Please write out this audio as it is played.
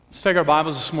Let's take our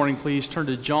Bibles this morning, please. Turn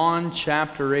to John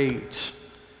chapter 8.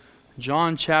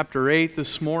 John chapter 8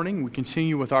 this morning. We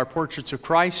continue with our Portraits of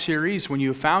Christ series. When you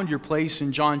have found your place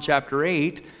in John chapter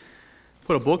 8,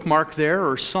 put a bookmark there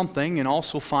or something, and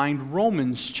also find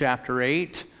Romans chapter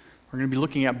 8. We're going to be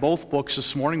looking at both books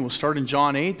this morning. We'll start in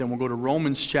John 8, then we'll go to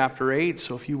Romans chapter 8.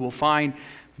 So if you will find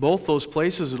both those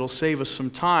places, it'll save us some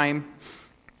time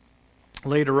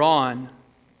later on.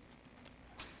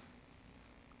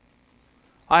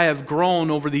 I have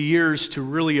grown over the years to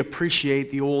really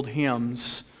appreciate the old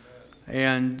hymns.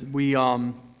 And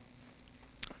a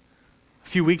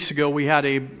few weeks ago, we had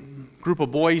a group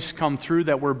of boys come through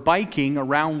that were biking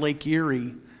around Lake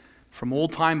Erie from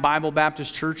Old Time Bible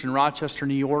Baptist Church in Rochester,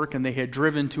 New York, and they had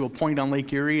driven to a point on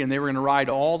Lake Erie, and they were going to ride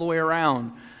all the way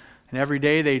around. And every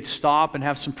day they'd stop and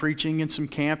have some preaching and some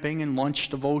camping and lunch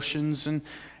devotions,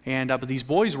 but these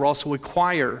boys were also a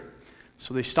choir.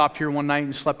 So they stopped here one night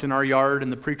and slept in our yard,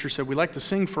 and the preacher said, "We'd like to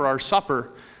sing for our supper.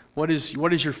 What is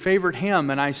your favorite hymn?"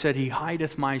 And I said, "He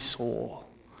hideth my soul."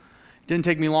 It didn't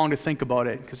take me long to think about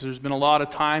it, because there's been a lot of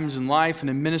times in life and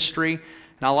in ministry,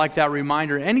 and I like that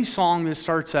reminder. Any song that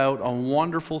starts out, "A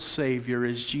wonderful Savior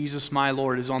is Jesus my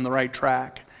Lord," is on the right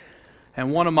track.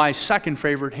 And one of my second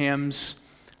favorite hymns,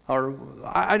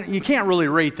 you can't really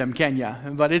rate them, can you?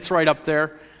 But it's right up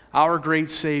there. Our great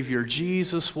Savior,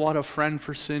 Jesus, what a friend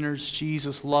for sinners,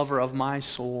 Jesus, lover of my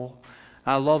soul.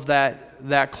 I love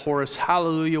that chorus,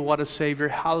 hallelujah, what a Savior,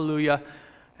 hallelujah.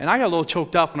 And I got a little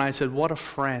choked up when I said, what a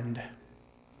friend.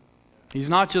 He's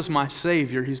not just my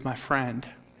Savior, He's my friend.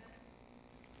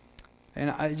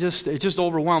 And it just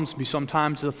overwhelms me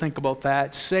sometimes to think about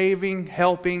that. Saving,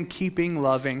 helping, keeping,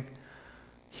 loving.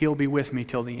 He'll be with me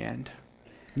till the end.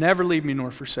 Never leave me nor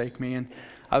forsake me. And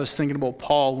I was thinking about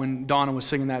Paul when Donna was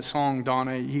singing that song.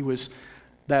 Donna,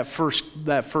 that first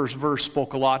verse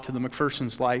spoke a lot to the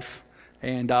McPherson's life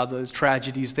and the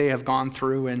tragedies they have gone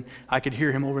through. And I could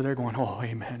hear him over there going, "Oh,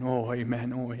 amen, oh,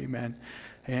 amen, oh, amen."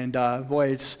 And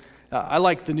I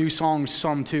like the new songs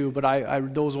some too,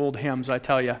 but those old hymns, I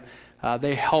tell you,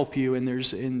 they help you. And there's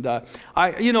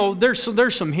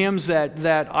some hymns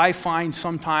that I find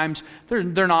sometimes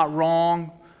they're not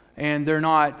wrong. And they're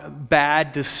not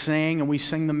bad to sing, and we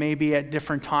sing them maybe at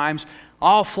different times.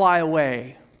 "I'll Fly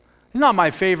Away." It's not my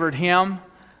favorite hymn,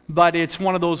 but it's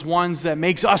one of those ones that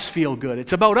makes us feel good.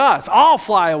 It's about us. I'll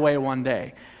fly away one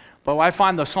day. But I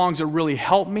find the songs that really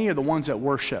help me are the ones that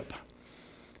worship.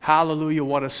 Hallelujah,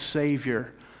 what a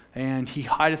Savior. And He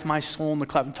hideth my soul in the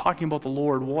cleft. I'm talking about the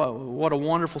Lord. What a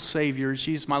wonderful Savior is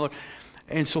Jesus my Lord.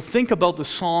 And so think about the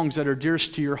songs that are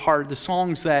dearest to your heart, the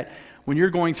songs that when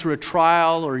you're going through a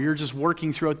trial or you're just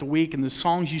working throughout the week, and the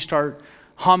songs you start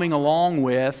humming along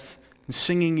with and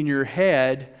singing in your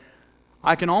head,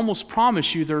 I can almost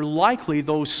promise you they're likely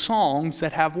those songs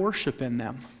that have worship in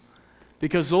them.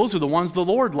 Because those are the ones the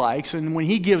Lord likes. And when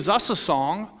He gives us a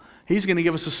song, He's going to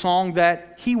give us a song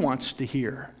that He wants to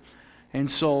hear.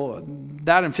 And so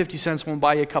that and 50 cents won't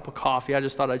buy you a cup of coffee. I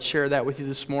just thought I'd share that with you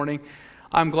this morning.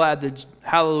 I'm glad that,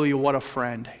 hallelujah, what a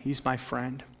friend. He's my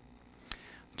friend.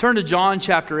 Turn to John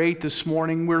chapter 8 this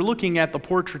morning. We're looking at the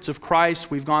Portraits of Christ.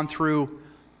 We've gone through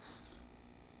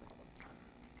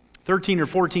 13 or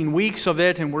 14 weeks of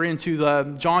it, and we're into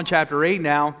the John chapter 8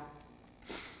 now.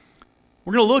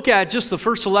 We're going to look at just the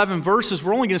first 11 verses.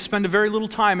 We're only going to spend a very little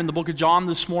time in the book of John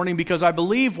this morning, because I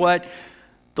believe what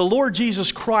the Lord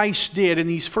Jesus Christ did in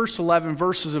these first 11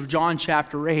 verses of John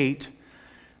chapter 8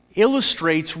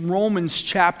 illustrates Romans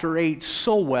chapter 8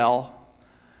 so well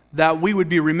that we would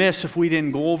be remiss if we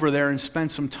didn't go over there and spend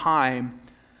some time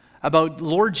about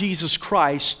Lord Jesus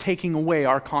Christ taking away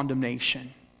our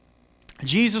condemnation.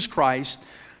 Jesus Christ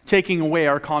taking away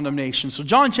our condemnation. So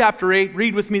John chapter 8,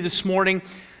 read with me this morning.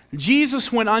 Jesus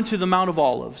went unto the Mount of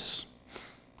Olives.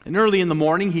 And early in the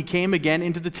morning He came again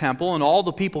into the temple, and all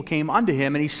the people came unto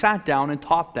Him, and He sat down and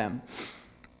taught them.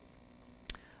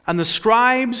 And the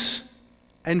scribes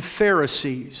and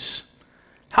Pharisees.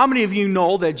 How many of you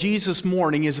know that Jesus'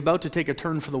 mourning is about to take a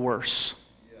turn for the worse?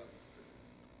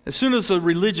 As soon as the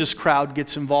religious crowd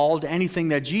gets involved, anything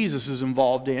that Jesus is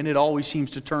involved in, it always seems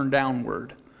to turn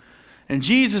downward. And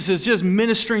Jesus is just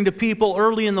ministering to people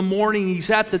early in the morning. He's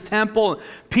at the temple.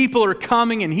 People are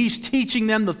coming, and He's teaching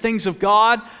them the things of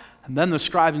God. And then the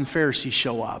scribes and Pharisees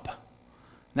show up.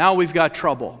 Now we've got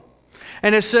trouble.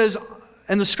 And it says,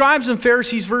 "And the scribes and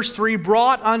Pharisees," verse 3,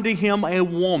 "brought unto Him a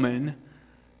woman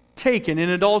taken in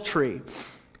adultery.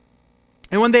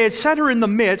 And when they had set her in the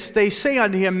midst, they say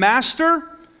unto Him,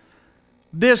 Master,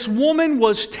 this woman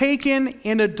was taken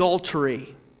in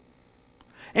adultery."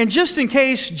 And just in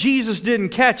case Jesus didn't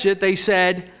catch it, they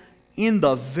said, "in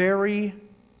the very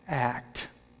act."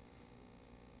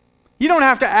 You don't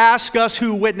have to ask us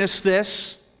who witnessed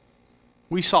this.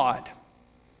 We saw it.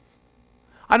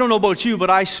 I don't know about you,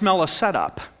 but I smell a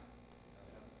setup.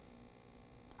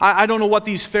 I don't know what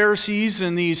these Pharisees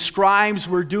and these scribes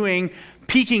were doing,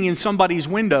 peeking in somebody's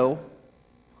window,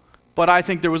 but I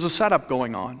think there was a setup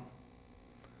going on.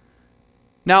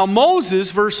 Now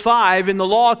Moses, verse 5, in the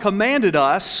law commanded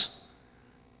us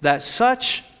that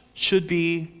such should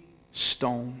be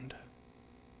stoned.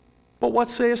 But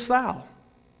what sayest thou?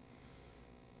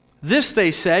 This they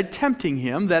said, tempting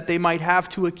him, that they might have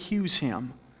to accuse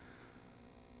him.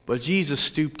 But Jesus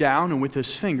stooped down and with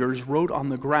his fingers wrote on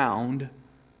the ground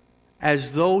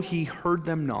as though he heard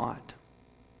them not.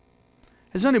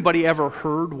 Has anybody ever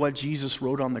heard what Jesus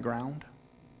wrote on the ground?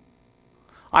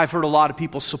 I've heard a lot of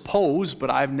people suppose, but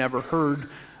I've never heard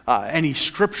any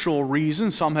scriptural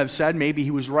reason. Some have said maybe he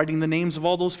was writing the names of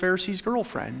all those Pharisees'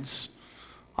 girlfriends.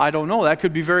 I don't know. That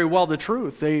could be very well the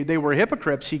truth. They were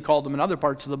hypocrites, he called them in other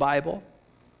parts of the Bible.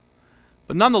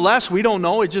 But nonetheless, we don't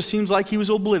know. It just seems like he was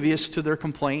oblivious to their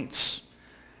complaints.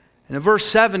 And in verse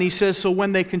 7, he says, so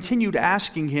when they continued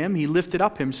asking him, he lifted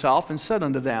up himself and said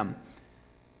unto them,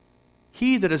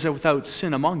 he that is without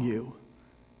sin among you,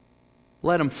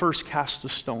 let him first cast a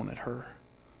stone at her.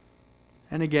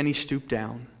 And again he stooped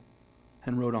down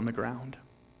and wrote on the ground.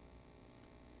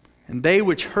 And they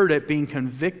which heard it, being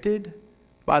convicted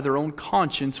by their own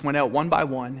conscience, went out one by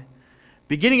one,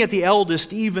 beginning at the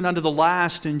eldest, even unto the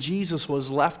last, and Jesus was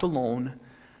left alone,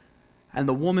 and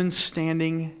the woman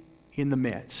standing in the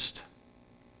midst.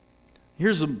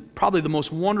 Here's probably the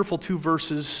most wonderful two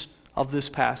verses of this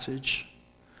passage.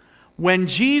 When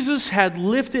Jesus had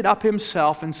lifted up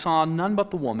himself and saw none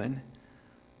but the woman,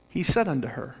 he said unto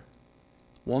her,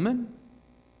 Woman,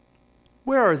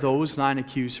 where are those thine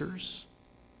accusers?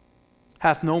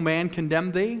 Hath no man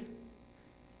condemned thee?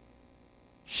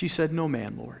 She said, No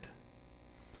man, Lord.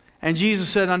 And Jesus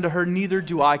said unto her, Neither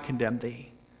do I condemn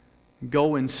thee.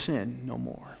 Go and sin no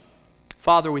more.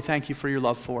 Father, we thank you for your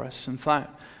love for us. And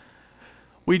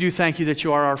we do thank you that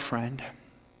you are our friend.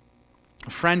 A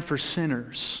friend for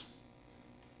sinners.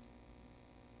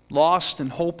 Lost and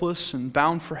hopeless and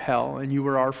bound for hell, and you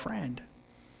were our friend.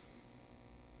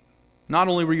 Not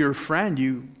only were you a friend,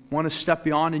 you went a step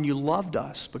beyond and you loved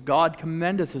us. But God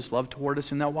commendeth his love toward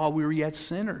us in that while we were yet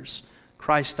sinners,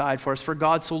 Christ died for us. For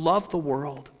God so loved the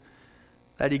world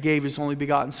that he gave his only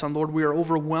begotten Son. Lord, we are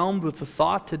overwhelmed with the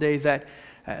thought today that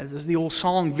the old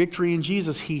song, Victory in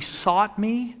Jesus, he sought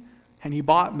me and he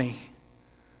bought me.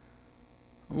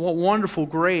 What wonderful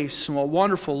grace and what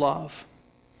wonderful love.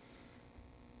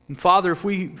 And Father, if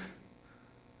we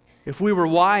were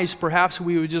wise, perhaps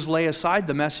we would just lay aside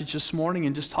the message this morning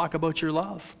and just talk about your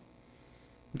love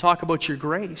and talk about your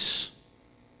grace.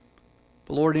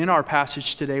 But Lord, in our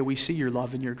passage today, we see your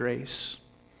love and your grace.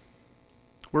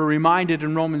 We're reminded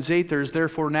in Romans 8, there is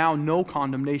therefore now no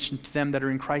condemnation to them that are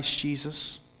in Christ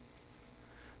Jesus.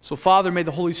 So Father, may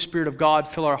the Holy Spirit of God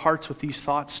fill our hearts with these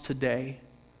thoughts today.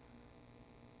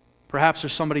 Perhaps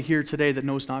there's somebody here today that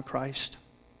knows not Christ.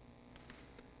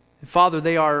 And Father,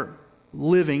 they are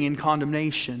living in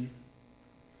condemnation.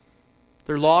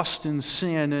 They're lost in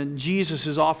sin, and Jesus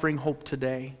is offering hope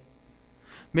today.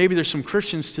 Maybe there's some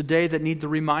Christians today that need the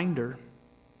reminder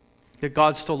that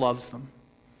God still loves them.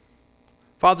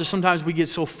 Father, sometimes we get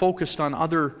so focused on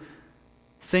other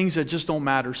things that just don't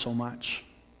matter so much.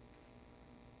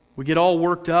 We get all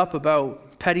worked up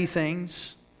about petty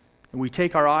things, and we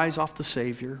take our eyes off the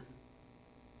Savior.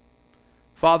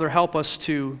 Father, help us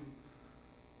to,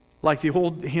 like the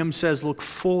old hymn says, look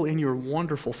full in your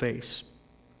wonderful face,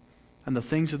 and the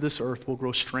things of this earth will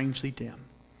grow strangely dim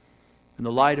in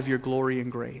the light of your glory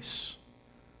and grace.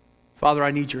 Father,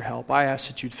 I need your help. I ask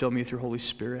that you'd fill me with your Holy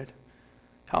Spirit.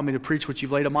 Help me to preach what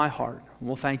you've laid on my heart. And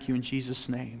we'll thank you in Jesus'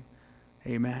 name.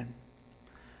 Amen.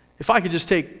 If I could just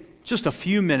take just a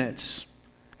few minutes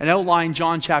and outline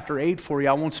John chapter 8 for you.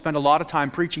 I won't spend a lot of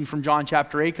time preaching from John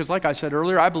chapter 8 because like I said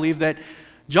earlier, I believe that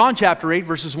John chapter 8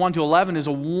 verses 1 to 11 is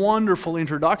a wonderful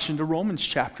introduction to Romans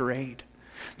chapter 8.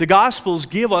 The Gospels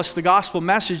give us the gospel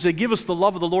message. They give us the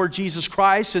love of the Lord Jesus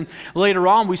Christ, and later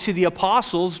on we see the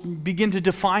apostles begin to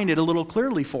define it a little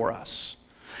clearly for us.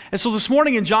 And so this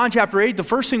morning in John chapter 8, the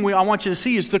first thing I want you to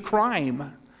see is the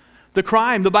crime. The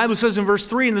crime. The Bible says in verse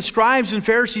 3, And the scribes and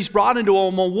Pharisees brought unto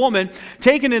him a woman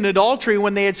taken in adultery.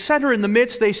 When they had set her in the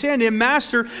midst, they said to him,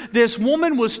 Master, this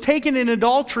woman was taken in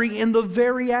adultery in the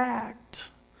very act.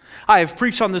 I have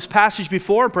preached on this passage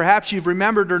before, and perhaps you've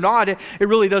remembered or not. It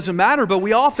really doesn't matter, but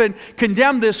we often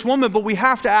condemn this woman, but we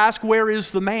have to ask, where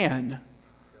is the man?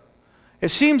 It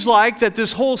seems like that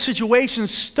this whole situation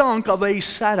stunk of a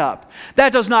setup.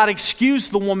 That does not excuse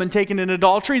the woman taken in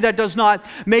adultery. That does not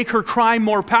make her crime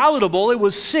more palatable. It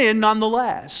was sin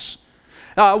nonetheless.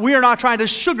 We are not trying to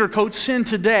sugarcoat sin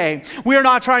today. We are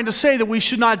not trying to say that we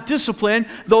should not discipline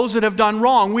those that have done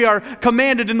wrong. We are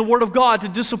commanded in the Word of God to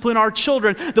discipline our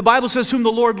children. The Bible says, whom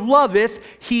the Lord loveth,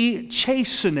 he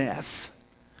chasteneth.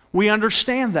 We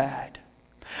understand that.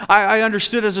 I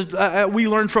understood we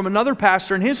learned from another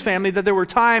pastor in his family that there were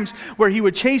times where he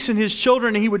would chasten his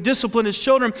children and he would discipline his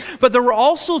children, but there were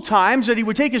also times that he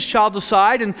would take his child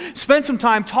aside and spend some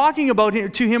time talking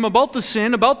to him about the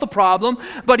sin, about the problem,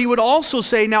 but he would also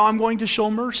say, now I'm going to show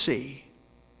mercy.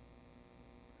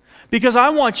 Because I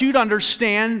want you to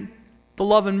understand the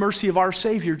love and mercy of our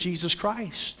Savior, Jesus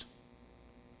Christ.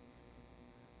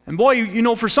 And boy, you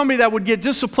know, for somebody that would get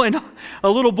disciplined, a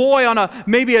little boy on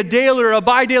maybe a daily or a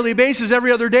bi-daily basis,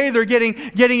 every other day they're getting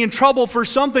in trouble for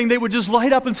something, they would just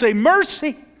light up and say,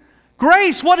 mercy,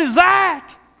 grace, what is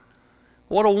that?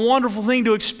 What a wonderful thing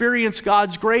to experience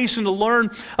God's grace and to learn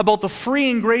about the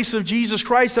freeing grace of Jesus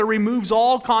Christ that removes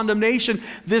all condemnation.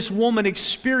 This woman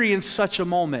experienced such a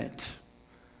moment.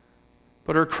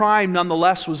 But her crime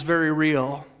nonetheless was very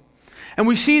real. And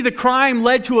we see the crime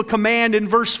led to a command in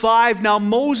verse 5. Now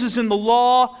Moses in the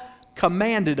law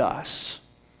commanded us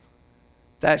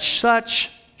that such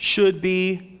should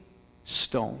be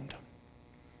stoned.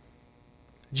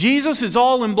 Jesus is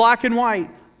all in black and white.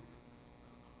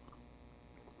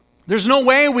 There's no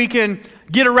way we can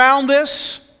get around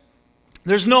this.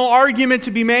 There's no argument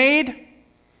to be made.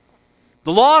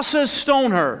 The law says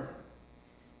stone her.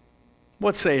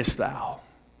 What sayest thou?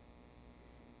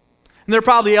 And they're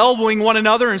probably elbowing one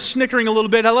another and snickering a little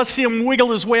bit. Now, let's see him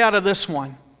wiggle his way out of this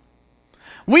one.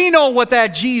 We know what that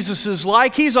Jesus is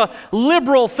like. He's a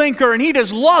liberal thinker and he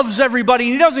just loves everybody.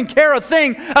 And he doesn't care a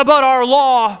thing about our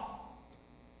law.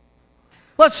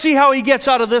 Let's see how he gets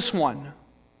out of this one.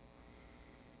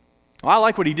 Well, I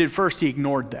like what he did first. He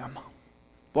ignored them.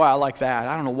 Boy, I like that.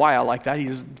 I don't know why I like that. He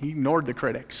ignored the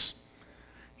critics.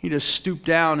 He just stooped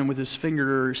down and with his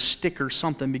finger or stick or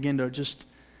something began to just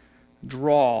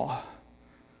draw.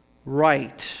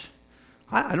 Right.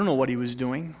 I don't know what he was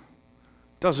doing.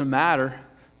 Doesn't matter,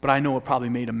 but I know it probably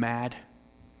made him mad.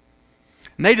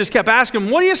 And they just kept asking him,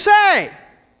 what do you say?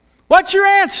 What's your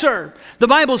answer? The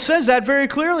Bible says that very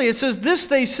clearly. It says, this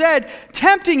they said,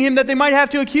 tempting him that they might have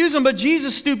to accuse him, but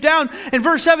Jesus stooped down. In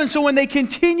verse 7, so when they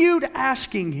continued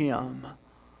asking him,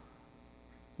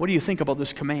 what do you think about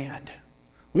this command?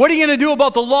 What are you going to do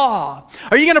about the law?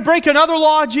 Are you going to break another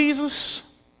law, Jesus?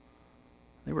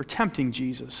 They were tempting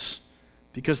Jesus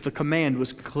because the command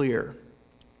was clear.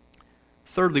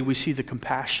 Thirdly, we see the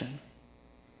compassion.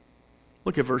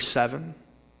 Look at verse 7.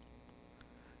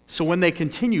 So when they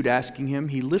continued asking him,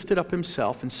 he lifted up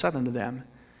himself and said unto them,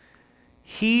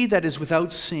 he that is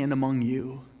without sin among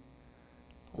you,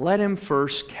 let him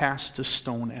first cast a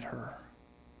stone at her.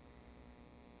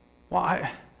 Well,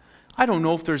 I don't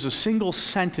know if there's a single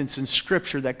sentence in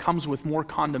Scripture that comes with more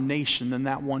condemnation than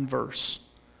that one verse.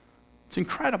 It's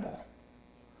incredible.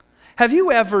 Have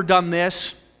you ever done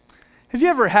this? Have you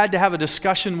ever had to have a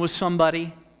discussion with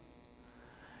somebody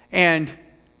and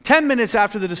 10 minutes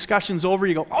after the discussion's over,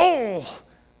 you go, oh,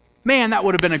 man, that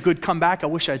would have been a good comeback. I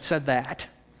wish I'd said that.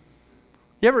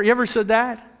 You ever said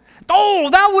that? Oh,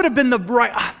 that would have been the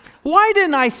right. Why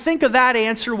didn't I think of that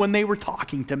answer when they were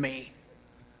talking to me?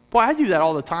 Boy, I do that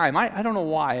all the time. I don't know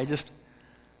why.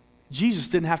 Jesus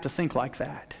didn't have to think like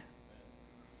that.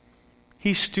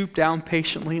 He stooped down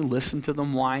patiently and listened to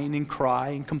them whine and cry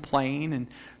and complain and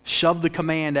shoved the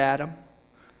command at him.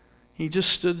 He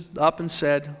just stood up and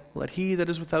said, let he that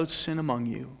is without sin among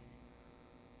you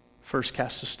first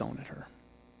cast a stone at her.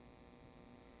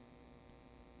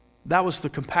 That was the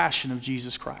compassion of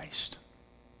Jesus Christ.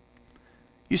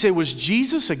 You say, was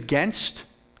Jesus against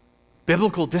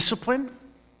biblical discipline?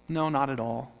 No, not at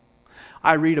all.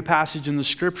 I read a passage in the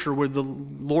Scripture where the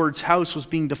Lord's house was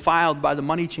being defiled by the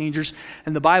money changers,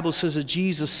 and the Bible says that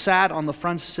Jesus sat on the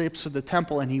front steps of the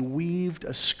temple and he weaved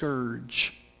a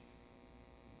scourge.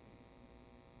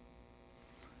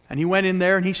 And he went in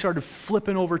there and he started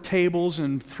flipping over tables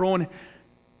and throwing.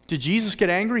 Did Jesus get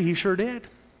angry? He sure did.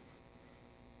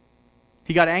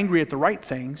 He got angry at the right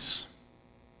things.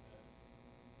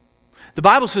 The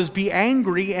Bible says, be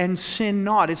angry and sin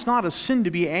not. It's not a sin to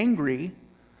be angry.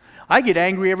 I get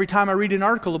angry every time I read an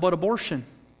article about abortion.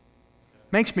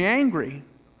 Makes me angry.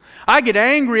 I get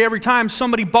angry every time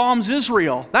somebody bombs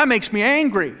Israel. That makes me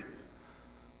angry.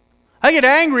 I get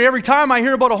angry every time I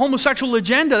hear about a homosexual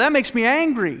agenda. That makes me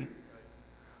angry.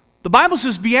 The Bible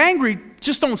says be angry,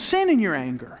 just don't sin in your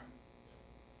anger.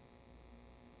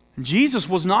 Jesus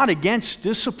was not against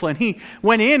discipline. He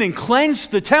went in and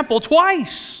cleansed the temple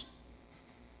twice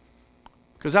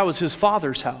because that was his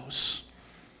Father's house,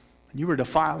 and you were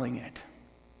defiling it.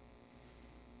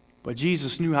 But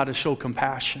Jesus knew how to show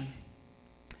compassion.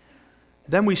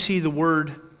 Then we see the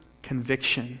word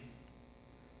conviction.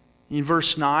 In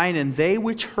verse 9, and they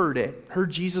which heard it,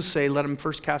 heard Jesus say, let him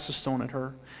first cast a stone at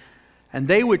her. And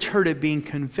they which heard it, being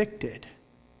convicted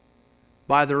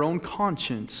by their own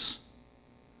conscience,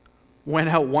 went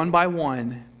out one by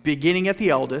one, beginning at the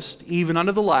eldest, even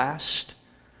unto the last.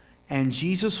 And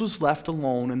Jesus was left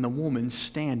alone, and the woman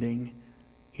standing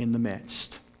in the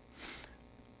midst.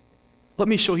 Let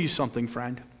me show you something,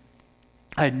 friend.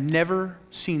 I had never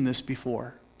seen this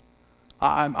before.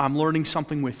 I'm learning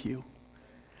something with you.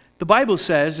 The Bible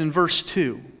says in verse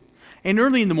 2, and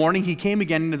early in the morning he came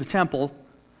again into the temple,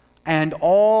 and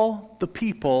all the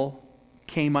people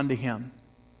came unto him.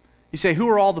 You say, who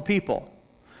are all the people?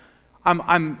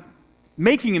 I'm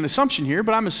making an assumption here,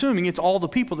 but I'm assuming it's all the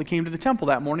people that came to the temple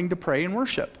that morning to pray and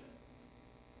worship.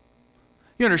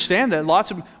 You understand that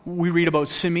we read about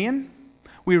Simeon.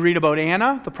 We read about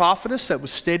Anna, the prophetess, that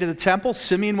stayed at the temple.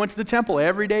 Simeon went to the temple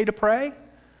every day to pray.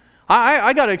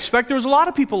 I got to expect there was a lot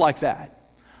of people like that.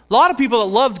 A lot of people that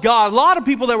loved God. A lot of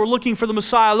people that were looking for the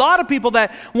Messiah. A lot of people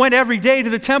that went every day to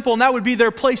the temple, and that would be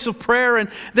their place of prayer. And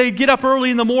they'd get up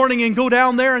early in the morning and go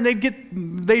down there, and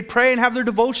they'd pray and have their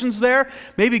devotions there.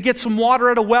 Maybe get some water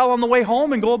at a well on the way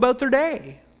home and go about their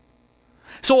day.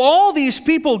 So all these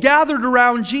people gathered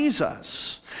around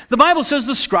Jesus. The Bible says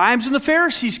the scribes and the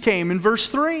Pharisees came in verse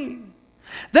 3.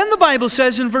 Then the Bible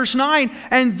says in verse 9,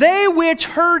 and they which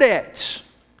heard it.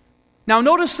 Now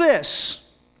notice this.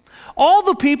 All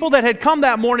the people that had come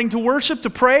that morning to worship, to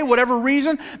pray, whatever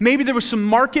reason, maybe there were some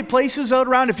marketplaces out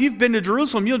around. If you've been to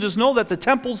Jerusalem, you'll just know that the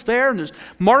temple's there and there's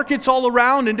markets all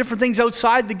around and different things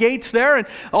outside the gates there, and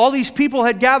all these people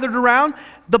had gathered around.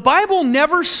 The Bible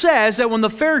never says that when the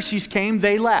Pharisees came,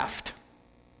 they left.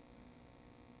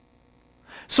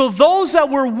 So those that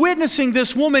were witnessing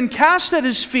this woman cast at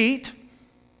his feet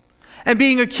and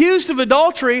being accused of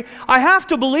adultery, I have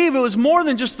to believe it was more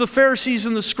than just the Pharisees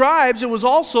and the scribes. It was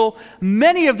also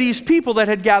many of these people that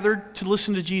had gathered to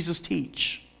listen to Jesus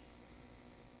teach.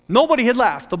 Nobody had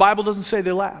left. The Bible doesn't say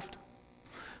they left.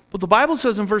 But the Bible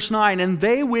says in verse 9, and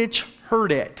they which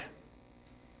heard it.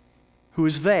 Who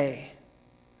is they?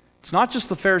 It's not just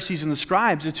the Pharisees and the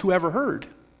scribes, it's whoever heard.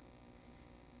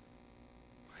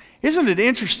 Isn't it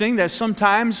interesting that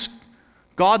sometimes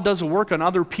God does a work on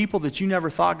other people that you never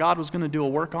thought God was going to do a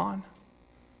work on?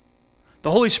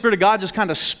 The Holy Spirit of God just kind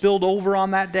of spilled over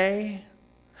on that day.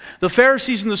 The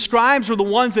Pharisees and the scribes were the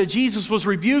ones that Jesus was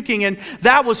rebuking, and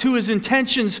that was who his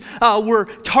intentions were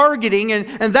targeting,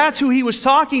 and that's who he was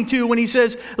talking to when he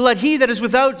says, let he that is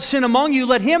without sin among you,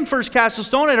 let him first cast a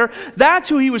stone at her. That's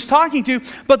who he was talking to.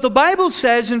 But the Bible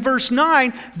says in verse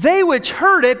 9, they which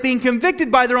heard it, being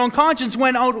convicted by their own conscience,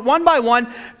 went out one by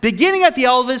one, beginning at the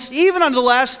eldest, even unto the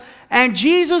last, and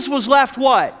Jesus was left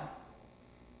what?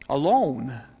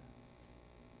 Alone.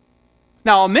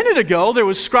 Now, a minute ago, there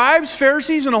was scribes,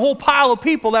 Pharisees, and a whole pile of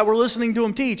people that were listening to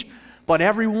him teach, but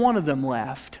every one of them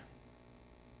left.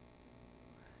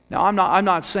 Now, I'm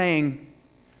not saying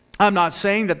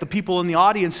that the people in the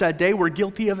audience that day were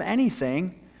guilty of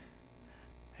anything,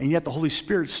 and yet the Holy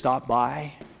Spirit stopped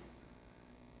by,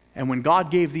 and when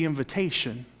God gave the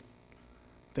invitation,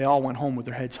 they all went home with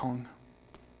their heads hung.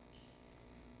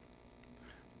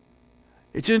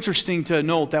 It's interesting to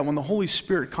note that when the Holy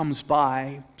Spirit comes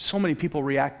by, so many people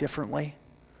react differently.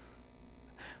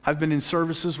 I've been in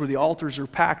services where the altars are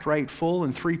packed right full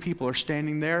and 3 people are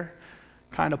standing there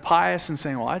kind of pious and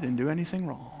saying, well, I didn't do anything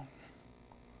wrong.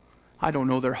 I don't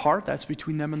know their heart. That's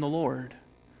between them and the Lord.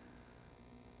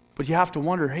 But you have to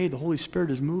wonder, hey, the Holy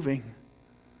Spirit is moving.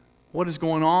 What is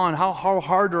going on? How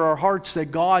hard are our hearts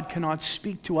that God cannot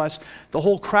speak to us? The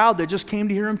whole crowd that just came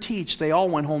to hear him teach, they all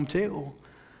went home too,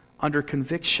 under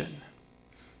conviction.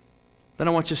 Then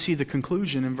I want you to see the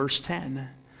conclusion in verse 10.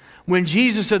 When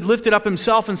Jesus had lifted up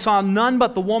himself and saw none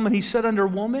but the woman, he said unto her,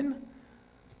 woman,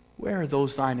 where are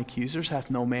those thine accusers?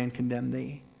 Hath no man condemned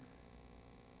thee?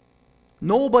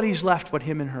 Nobody's left but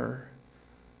him and her.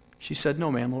 She said,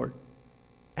 no man, Lord.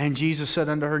 And Jesus said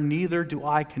unto her, neither do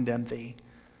I condemn thee.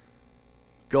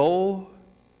 Go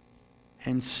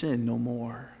and sin no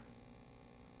more.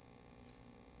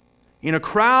 In a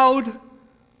crowd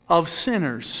of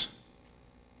sinners,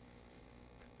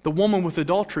 the woman with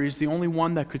adultery is the only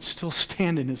one that could still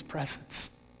stand in his presence.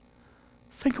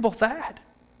 Think about that.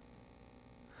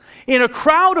 in a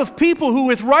crowd of people who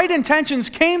with right intentions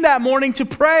came that morning to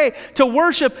pray, to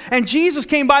worship, and Jesus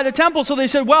came by the temple. So they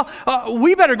said, well,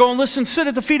 we better go and listen, sit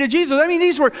at the feet of Jesus. I mean,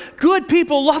 these were good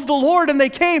people, loved the Lord, and they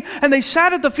came and they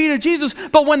sat at the feet of Jesus.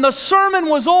 But when the sermon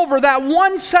was over, that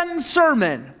one-sentence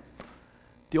sermon,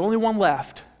 the only one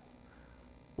left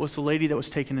was the lady that was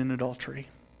taken in adultery.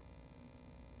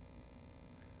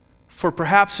 For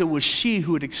perhaps it was she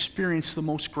who had experienced the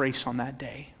most grace on that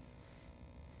day.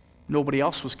 Nobody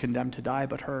else was condemned to die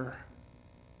but her.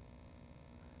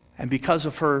 And because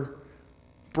of her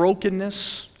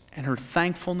brokenness and her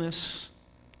thankfulness,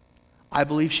 I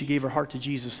believe she gave her heart to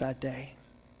Jesus that day.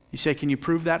 You say, can you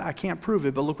prove that? I can't prove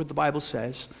it, but look what the Bible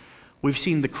says. We've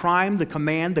seen the crime, the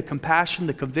command, the compassion,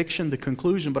 the conviction, the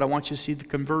conclusion, but I want you to see the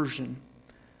conversion.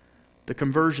 The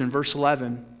conversion, verse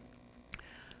 11.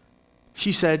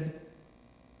 She said,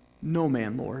 "No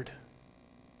man, Lord."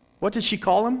 What did she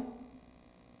call him?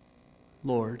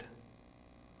 Lord.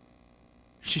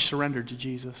 She surrendered to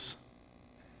Jesus.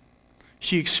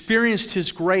 She experienced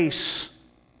His grace.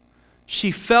 She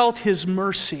felt His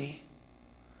mercy.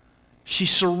 She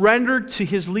surrendered to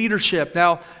His leadership.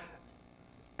 Now,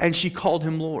 and she called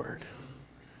Him Lord.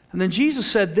 And then Jesus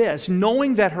said this,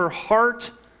 knowing that her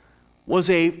heart was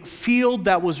a field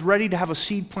that was ready to have a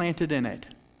seed planted in it,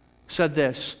 said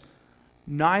this,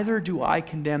 "Neither do I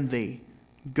condemn thee.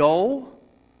 Go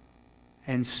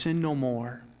and sin no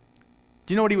more."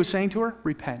 Do you know what He was saying to her?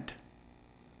 Repent.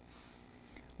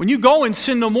 When you go and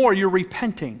sin no more, you're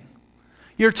repenting.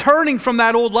 You're turning from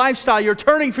that old lifestyle. You're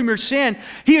turning from your sin.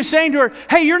 He is saying to her,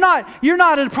 hey, you're not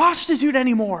a prostitute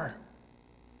anymore.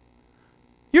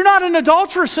 You're not an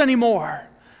adulteress anymore.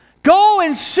 Go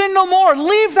and sin no more.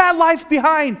 Leave that life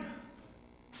behind.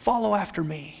 Follow after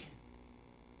me.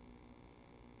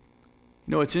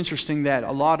 You know, it's interesting that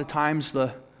a lot of times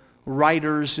the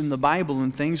writers in the Bible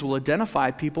and things will identify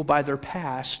people by their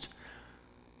past.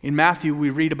 In Matthew,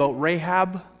 we read about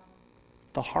Rahab,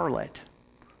 the harlot.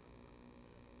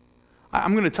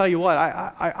 I'm going to tell you what,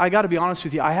 I got to be honest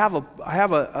with you. I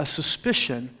have a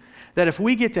suspicion that if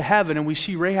we get to heaven and we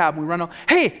see Rahab and we run out,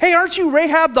 hey, aren't you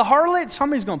Rahab the harlot?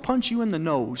 Somebody's going to punch you in the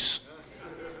nose.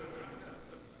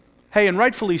 Hey, and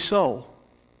rightfully so,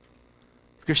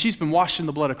 because she's been washed in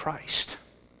the blood of Christ.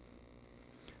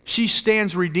 She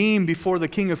stands redeemed before the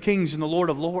King of Kings and the Lord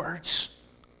of Lords.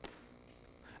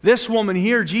 This woman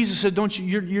here, Jesus said,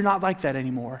 you're not like that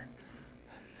anymore.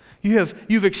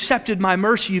 You've accepted my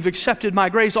mercy, you've accepted my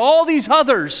grace. All these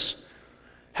others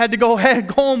had to go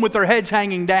home with their heads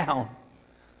hanging down.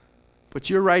 But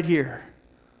you're right here.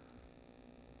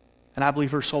 And I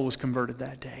believe her soul was converted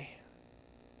that day.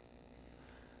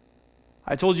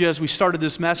 I told you as we started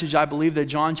this message, I believe that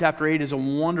John chapter 8 is a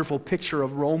wonderful picture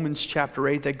of Romans chapter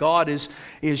 8, that God is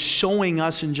showing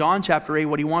us in John chapter 8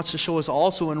 what He wants to show us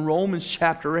also in Romans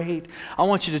chapter 8. I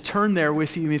want you to turn there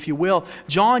with you, if you will.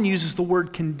 John uses the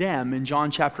word condemn in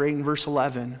John chapter 8 and verse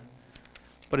 11.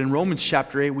 But in Romans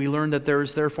chapter 8, we learn that there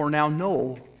is therefore now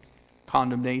no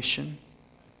condemnation.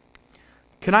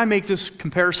 Can I make this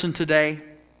comparison today?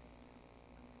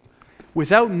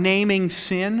 Without naming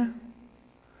sin,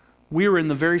 we were in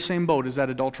the very same boat as that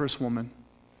adulterous woman.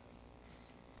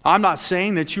 I'm not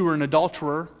saying that you were an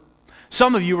adulterer.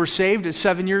 Some of you were saved at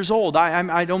 7 years old.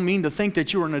 I don't mean to think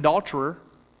that you were an adulterer.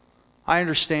 I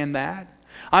understand that.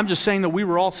 I'm just saying that we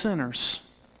were all sinners.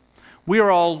 We are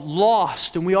all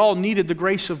lost, and we all needed the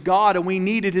grace of God, and we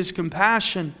needed His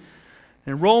compassion.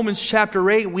 In Romans chapter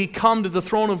 8, we come to the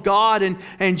throne of God,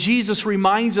 and Jesus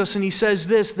reminds us, and He says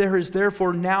this, "There is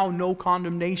therefore now no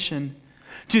condemnation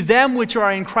to them which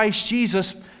are in Christ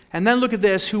Jesus," and then look at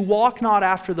this, "who walk not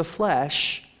after the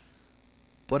flesh,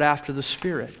 but after the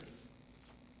Spirit.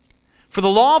 For the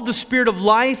law of the Spirit of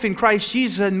life in Christ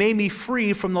Jesus had made me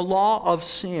free from the law of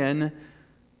sin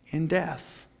and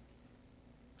death."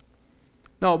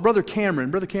 Now, Brother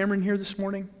Cameron here this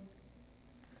morning?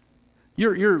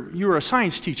 You're a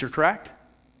science teacher, correct?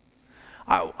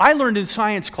 I learned in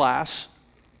science class,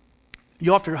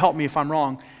 you'll have to help me if I'm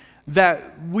wrong,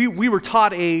 that we were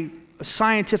taught a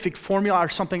scientific formula or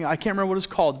something. I can't remember what it's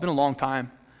called. It's been a long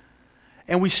time.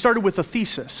 And we started with a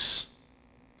thesis.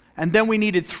 And then we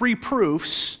needed 3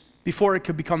 proofs before it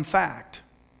could become fact.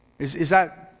 Is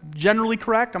that generally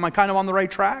correct? Am I kind of on the right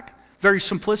track? Very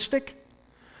simplistic?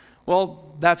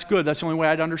 Well, that's good. That's the only way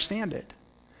I'd understand it.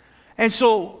 And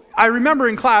so I remember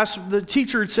in class, the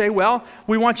teacher would say, well,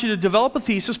 we want you to develop a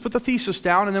thesis, put the thesis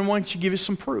down, and then we want you to give you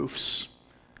some proofs.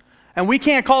 And we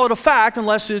can't call it a fact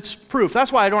unless it's proof.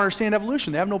 That's why I don't understand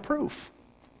evolution. They have no proof.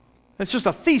 It's just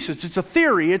a thesis. It's a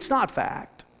theory. It's not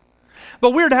fact.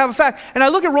 But we're to have a fact. And I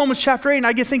look at Romans chapter 8 and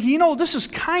I get thinking, this is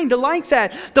kind of like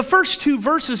that. The first 2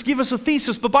 verses give us a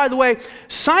thesis. But by the way,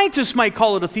 scientists might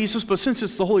call it a thesis, but since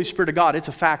it's the Holy Spirit of God, it's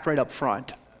a fact right up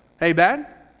front. Amen?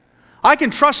 I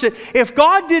can trust it. If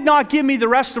God did not give me the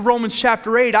rest of Romans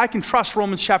chapter 8, I can trust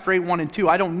Romans chapter 8, 1 and 2.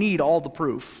 I don't need all the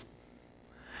proof.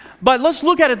 But let's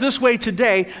look at it this way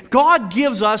today. God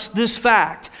gives us this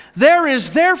fact. There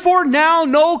is therefore now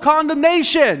no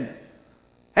condemnation.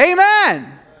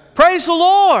 Amen. Praise the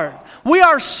Lord. We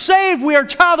are saved. We are a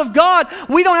child of God.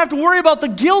 We don't have to worry about the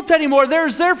guilt anymore. There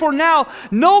is therefore now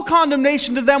no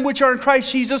condemnation to them which are in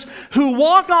Christ Jesus, who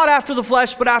walk not after the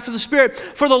flesh, but after the Spirit.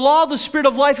 For the law of the Spirit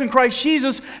of life in Christ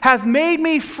Jesus hath made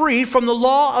me free from the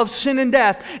law of sin and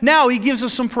death. Now he gives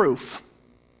us some proof.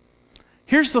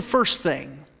 Here's the first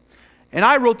thing. And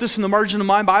I wrote this in the margin of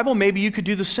my Bible. Maybe you could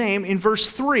do the same. In verse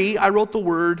 3, I wrote the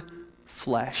word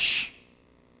flesh.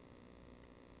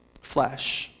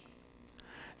 Flesh.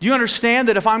 Do you understand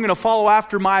that if I'm going to follow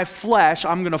after my flesh,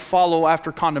 I'm going to follow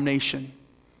after condemnation?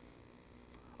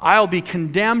 I'll be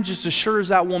condemned just as sure as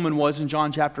that woman was in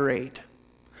John chapter 8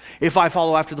 if I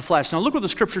follow after the flesh. Now look what the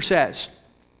scripture says.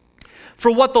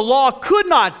 For what the law could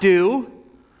not do,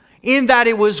 in that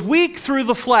it was weak through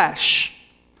the flesh,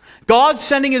 God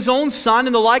sending his own Son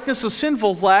in the likeness of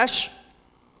sinful flesh,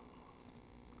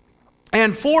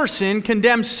 and for sin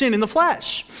condemned sin in the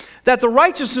flesh, that the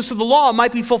righteousness of the law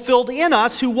might be fulfilled in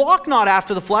us who walk not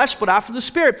after the flesh, but after the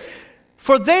Spirit.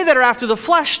 For they that are after the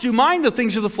flesh do mind the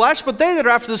things of the flesh, but they that are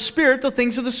after the Spirit, the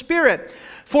things of the Spirit.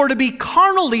 For to be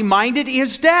carnally minded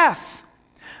is death,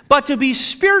 but to be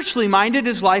spiritually minded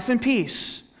is life and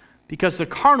peace. Because the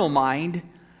carnal mind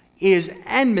is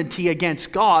enmity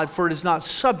against God, for it is not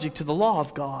subject to the law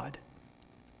of God.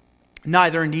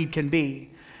 Neither indeed can be.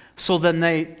 So then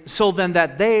they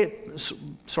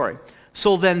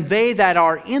that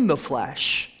are in the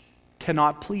flesh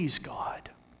cannot please God.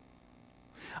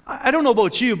 I don't know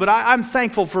about you, but I'm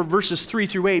thankful for verses 3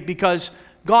 through 8 because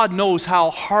God knows how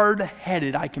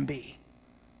hard-headed I can be.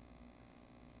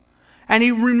 And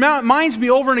he reminds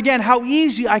me over and again how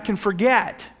easy I can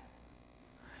forget.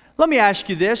 Let me ask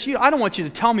you this. I don't want you to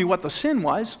tell me what the sin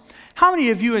was. How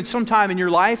many of you at some time in your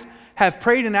life have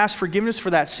prayed and asked forgiveness for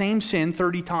that same sin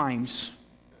 30 times?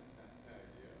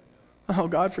 Oh,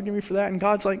 God, forgive me for that. And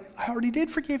God's like, I already did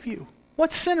forgive you.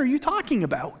 What sin are you talking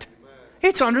about?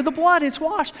 It's under the blood. It's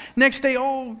washed. Next day,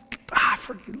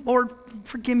 Lord,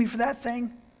 forgive me for that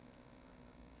thing.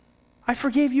 I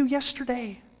forgave you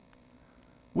yesterday.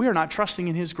 We are not trusting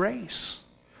in his grace.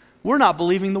 We're not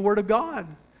believing the word of God.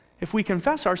 If we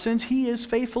confess our sins, he is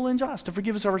faithful and just to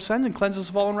forgive us our sins and cleanse us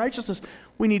of all unrighteousness.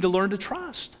 We need to learn to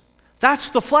trust. That's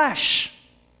the flesh.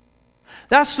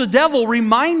 That's the devil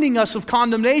reminding us of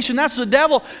condemnation. That's the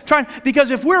devil trying, because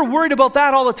if we're worried about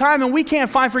that all the time and we can't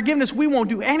find forgiveness, we won't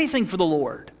do anything for the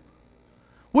Lord.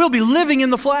 We'll be living in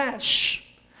the flesh.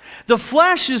 The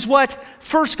flesh is what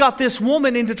first got this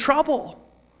woman into trouble.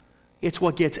 It's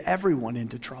what gets everyone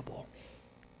into trouble.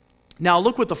 Now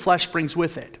look what the flesh brings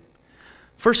with it.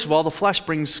 First of all, the flesh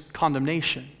brings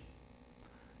condemnation.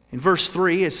 In verse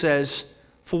 3 it says,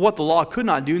 for what the law could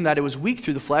not do, in that it was weak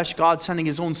through the flesh, God sending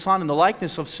his own Son in the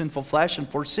likeness of sinful flesh, and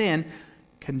for sin,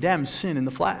 condemned sin in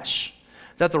the flesh,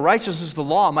 that the righteousness of the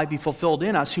law might be fulfilled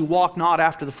in us, who walk not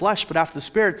after the flesh, but after the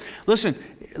Spirit. Listen,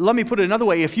 let me put it another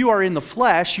way. If you are in the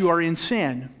flesh, you are in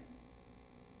sin.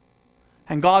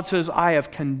 And God says, I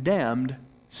have condemned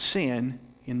sin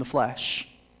in the flesh.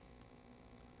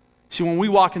 See, when we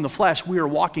walk in the flesh, we are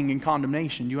walking in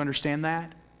condemnation. Do you understand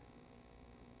that?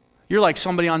 You're like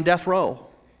somebody on death row.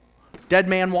 Dead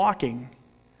man walking.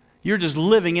 You're just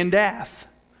living in death.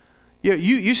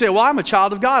 You say, well, I'm a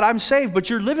child of God. I'm saved. But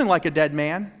you're living like a dead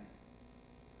man.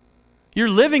 You're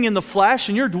living in the flesh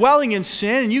and you're dwelling in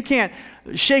sin and you can't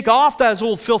shake off those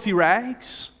old filthy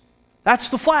rags. That's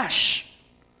the flesh.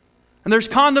 And there's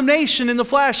condemnation in the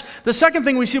flesh. The second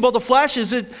thing we see about the flesh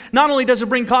is that not only does it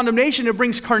bring condemnation, it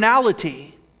brings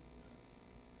carnality.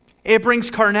 It brings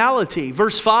carnality.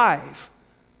 Verse 5.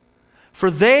 For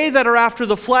they that are after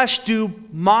the flesh do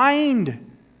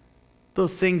mind the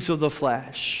things of the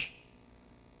flesh.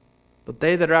 But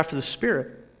they that are after the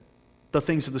Spirit, the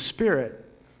things of the Spirit.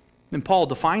 And Paul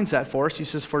defines that for us. He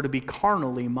says, for to be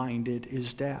carnally minded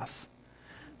is death.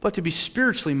 But to be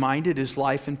spiritually minded is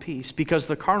life and peace. Because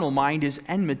the carnal mind is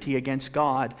enmity against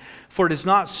God. For it is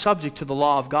not subject to the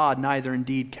law of God, neither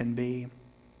indeed can be.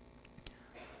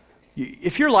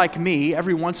 If you're like me,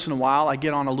 every once in a while I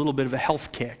get on a little bit of a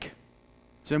health kick.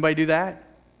 Does anybody do that?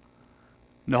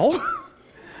 No?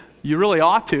 You really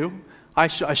ought to. I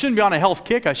shouldn't be on a health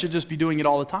kick. I should just be doing it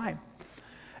all the time.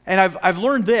 And I've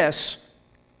learned this.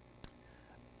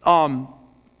 One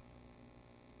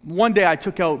day I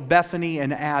took out Bethany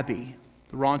and Abby,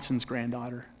 the Ronson's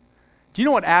granddaughter. Do you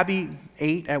know what Abby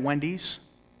ate at Wendy's?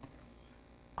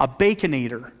 A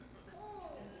Baconator.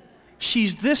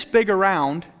 She's this big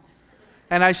around.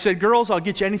 And I said, girls, I'll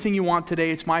get you anything you want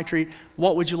today. It's my treat.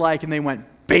 What would you like? And they went,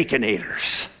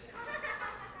 Baconators.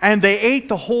 And they ate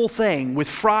the whole thing with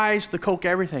fries, the Coke,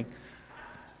 everything.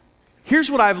 Here's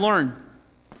what I've learned.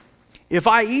 If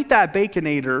I eat that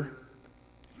Baconator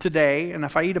today, and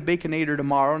if I eat a Baconator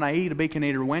tomorrow, and I eat a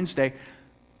Baconator Wednesday,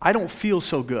 I don't feel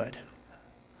so good.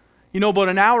 You know, about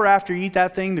an hour after you eat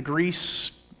that thing, the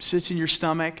grease sits in your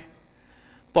stomach.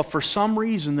 But for some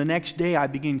reason, the next day I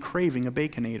begin craving a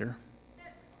Baconator.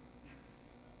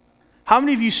 How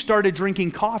many of you started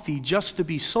drinking coffee just to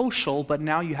be social, but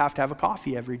now you have to have a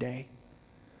coffee every day?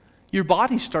 Your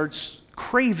body starts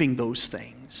craving those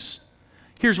things.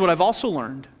 Here's what I've also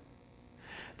learned.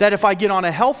 That if I get on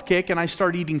a health kick and I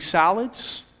start eating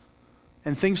salads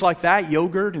and things like that,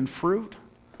 yogurt and fruit,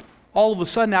 all of a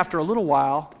sudden after a little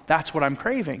while, that's what I'm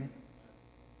craving.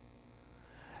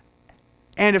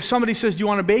 And if somebody says, do you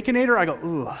want a Baconator? I go,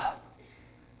 ooh, I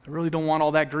really don't want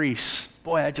all that grease.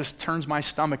 Boy, that just turns my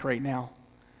stomach right now.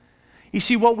 You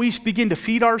see, what we begin to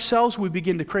feed ourselves, we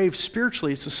begin to crave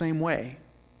spiritually. It's the same way.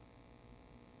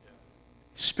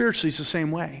 Spiritually, it's the same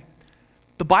way.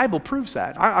 The Bible proves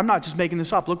that. I'm not just making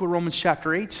this up. Look what Romans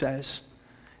chapter 8 says.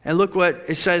 And look what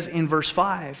it says in verse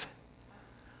 5.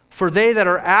 For they that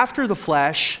are after the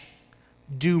flesh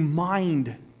do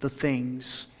mind the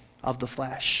things of the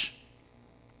flesh.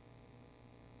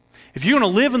 If you're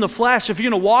going to live in the flesh, if you're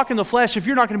going to walk in the flesh, if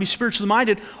you're not going to be spiritually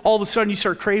minded, all of a sudden you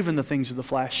start craving the things of the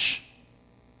flesh.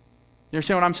 You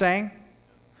understand what I'm saying?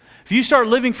 If you start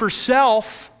living for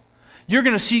self, you're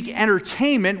going to seek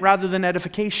entertainment rather than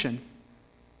edification.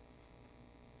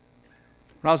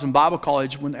 When I was in Bible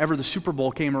college, whenever the Super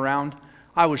Bowl came around,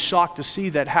 I was shocked to see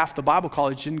that half the Bible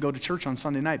college didn't go to church on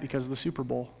Sunday night because of the Super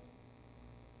Bowl.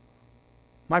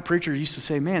 My preacher used to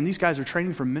say, man, these guys are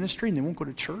training for ministry and they won't go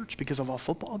to church because of a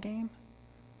football game.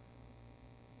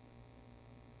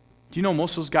 Do you know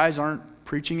most of those guys aren't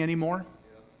preaching anymore?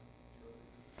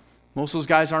 Most of those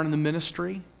guys aren't in the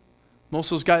ministry. Most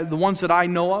of those guys, the ones that I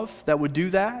know of that would do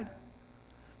that,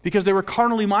 because they were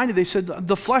carnally minded. They said,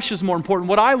 the flesh is more important.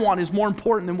 What I want is more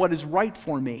important than what is right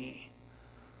for me.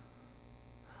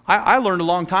 I learned a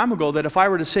long time ago that if I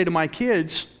were to say to my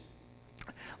kids,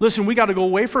 listen, we got to go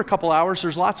away for a couple hours.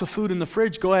 There's lots of food in the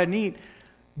fridge. Go ahead and eat.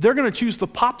 They're going to choose the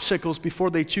popsicles before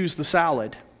they choose the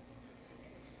salad.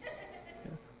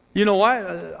 You know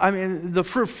what? I mean,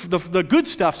 the good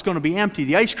stuff's going to be empty.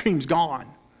 The ice cream's gone.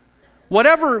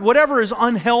 Whatever is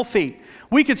unhealthy.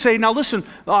 We could say, now listen,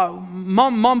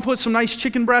 mom put some nice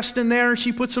chicken breast in there, and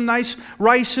she put some nice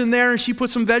rice in there, and she put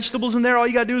some vegetables in there. All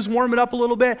you got to do is warm it up a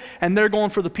little bit, and they're going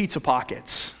for the pizza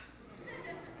pockets.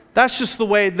 That's just the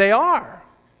way they are.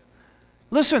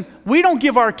 Listen, we don't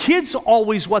give our kids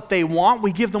always what they want.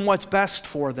 We give them what's best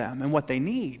for them and what they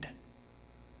need.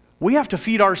 We have to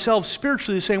feed ourselves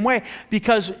spiritually the same way,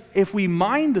 because if we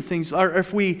mind the things, or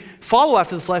if we follow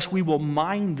after the flesh, we will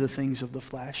mind the things of the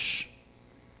flesh.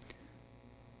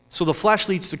 So the flesh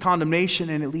leads to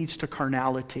condemnation and it leads to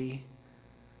carnality.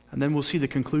 And then we'll see the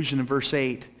conclusion in verse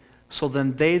 8. So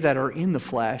then they that are in the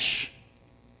flesh,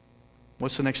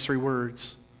 what's the next three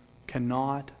words?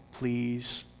 Cannot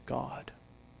please God.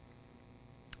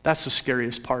 That's the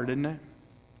scariest part, isn't it?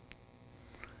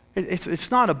 It's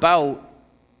not about,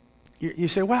 you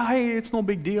say, well, hey, it's no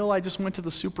big deal. I just went to the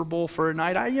Super Bowl for a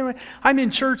night. I'm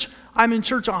in church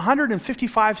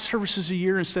 155 services a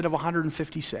year instead of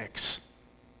 156.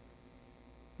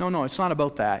 No, it's not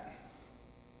about that.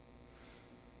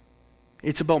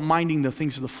 It's about minding the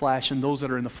things of the flesh, and those that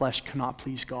are in the flesh cannot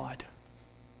please God.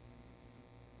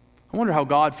 I wonder how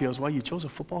God feels. Well, you chose a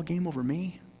football game over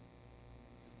me?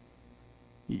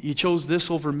 You chose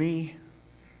this over me?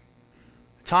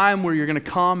 A time where you're going to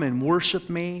come and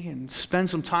worship me and spend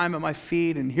some time at my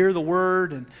feet and hear the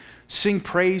word and sing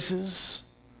praises.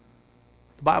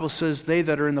 The Bible says they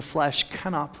that are in the flesh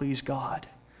cannot please God.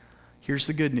 Here's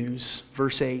the good news,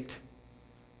 verse 8,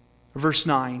 verse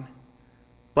 9.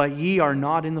 But ye are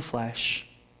not in the flesh,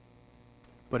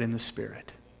 but in the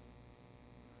Spirit.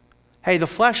 Hey, the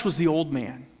flesh was the old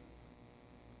man.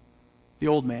 The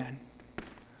old man.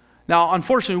 Now,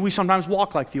 unfortunately, we sometimes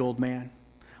walk like the old man.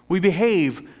 We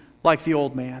behave like the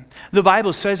old man. The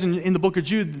Bible says in the book of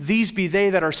Jude, these be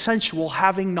they that are sensual,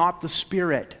 having not the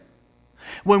Spirit.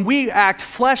 When we act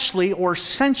fleshly or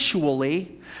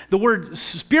sensually, the word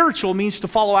spiritual means to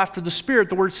follow after the Spirit.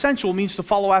 The word sensual means to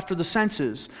follow after the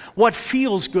senses. What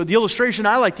feels good. The illustration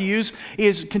I like to use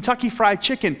is Kentucky Fried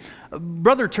Chicken.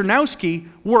 Brother Ternowski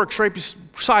works right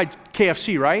beside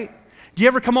KFC, right? Do you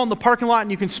ever come out in the parking lot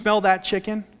and you can smell that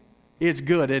chicken? It's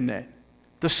good, isn't it?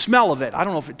 The smell of it, I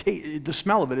don't know if the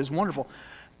smell of it is wonderful.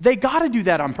 They got to do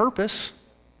that on purpose.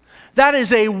 That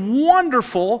is a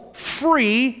wonderful,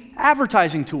 free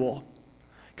advertising tool.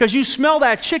 Because you smell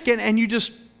that chicken and you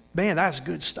just, man, that's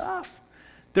good stuff.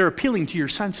 They're appealing to your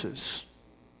senses.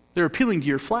 They're appealing to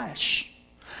your flesh.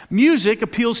 Music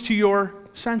appeals to your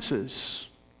senses.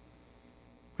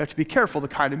 We have to be careful the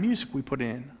kind of music we put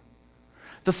in.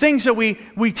 The things that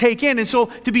we take in. And so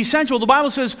to be sensual, the Bible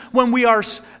says when we are,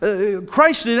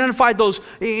 Christ identified those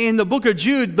in the book of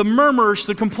Jude, the murmurers,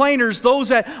 the complainers, those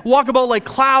that walk about like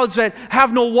clouds that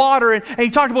have no water. And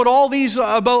he talked about all these,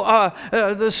 about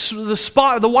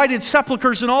the whited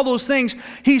sepulchres and all those things.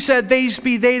 He said, these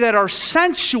be they that are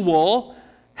sensual,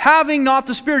 having not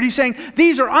the Spirit. He's saying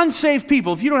these are unsaved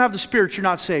people. If you don't have the Spirit, you're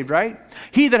not saved, right?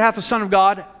 He that hath the Son of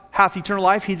God hath eternal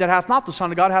life. He that hath not the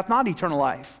Son of God hath not eternal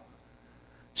life.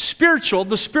 Spiritual,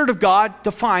 the Spirit of God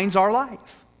defines our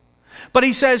life. But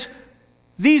he says,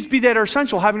 these be that are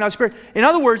sensual, having not the Spirit. In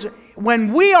other words,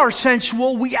 when we are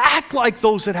sensual, we act like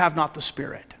those that have not the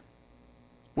Spirit.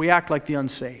 We act like the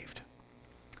unsaved.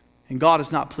 And God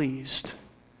is not pleased.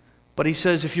 But he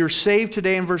says, if you're saved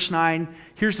today in verse 9,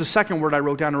 here's the second word I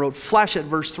wrote down. I wrote flesh at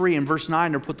verse 3. In verse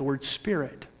 9, I put the word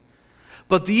Spirit.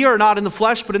 But ye are not in the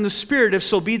flesh, but in the Spirit, if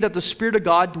so be that the Spirit of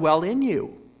God dwell in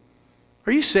you.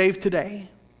 Are you saved today?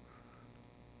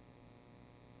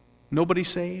 Nobody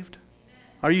saved?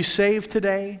 Are you saved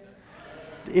today?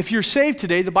 If you're saved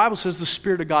today, the Bible says the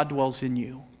Spirit of God dwells in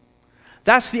you.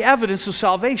 That's the evidence of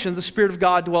salvation. The Spirit of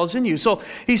God dwells in you. So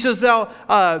he says now,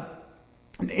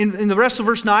 in the rest of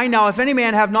verse 9, now if any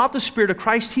man have not the Spirit of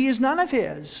Christ, he is none of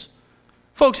his.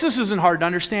 Folks, this isn't hard to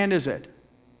understand, is it?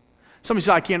 Somebody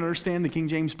said, I can't understand the King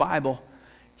James Bible.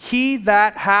 He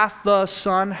that hath the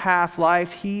Son hath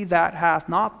life. He that hath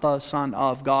not the Son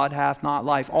of God hath not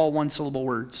life. All one-syllable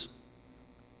words.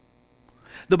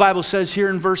 The Bible says here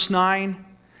in verse 9,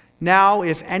 now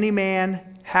if any man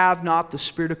have not the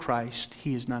Spirit of Christ,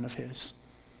 he is none of his.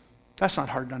 That's not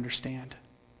hard to understand.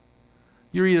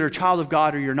 You're either a child of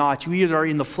God or you're not. You either are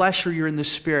in the flesh or you're in the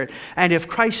Spirit. And if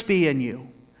Christ be in you,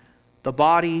 the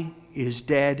body is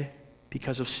dead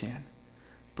because of sin,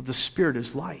 but the Spirit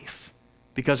is life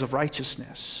because of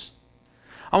righteousness.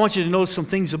 I want you to notice some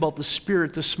things about the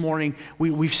Spirit this morning.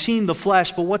 We've seen the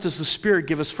flesh, but what does the Spirit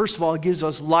give us? First of all, it gives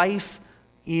us life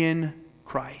in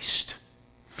Christ.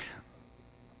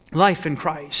 Life in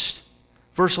Christ.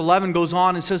 Verse 11 goes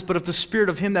on and says, but if the Spirit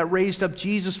of him that raised up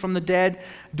Jesus from the dead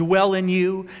dwell in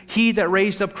you, he that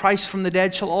raised up Christ from the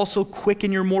dead shall also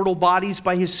quicken your mortal bodies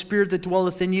by his Spirit that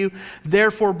dwelleth in you.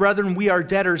 Therefore, brethren, we are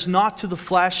debtors not to the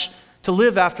flesh, to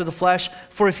live after the flesh.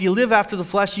 For if you live after the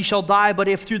flesh, ye shall die. But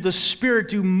if through the Spirit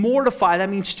do mortify, that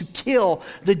means to kill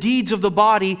the deeds of the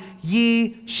body,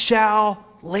 ye shall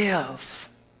live.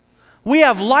 We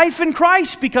have life in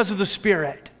Christ because of the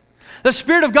Spirit. The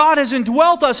Spirit of God has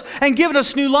indwelt us and given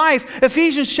us new life.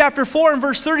 Ephesians chapter 4 and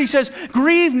verse 30 says,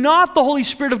 grieve not the Holy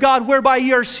Spirit of God, whereby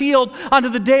ye are sealed unto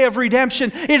the day of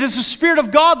redemption. It is the Spirit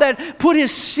of God that put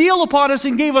his seal upon us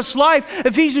and gave us life.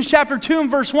 Ephesians chapter 2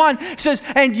 and verse 1 says,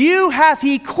 and you hath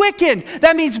he quickened.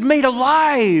 That means made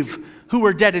alive, who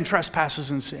were dead in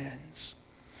trespasses and sins.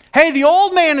 Hey, the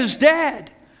old man is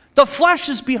dead. The flesh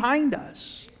is behind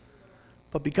us.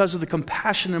 But because of the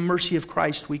compassion and mercy of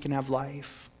Christ, we can have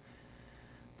life.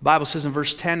 The Bible says in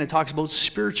verse 10, it talks about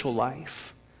spiritual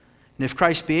life. And if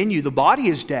Christ be in you, the body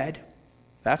is dead,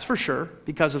 that's for sure,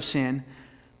 because of sin.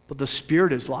 But the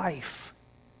Spirit is life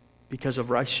because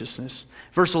of righteousness.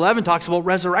 Verse 11 talks about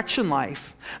resurrection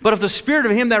life. But if the Spirit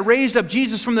of him that raised up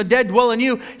Jesus from the dead dwell in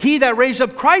you, he that raised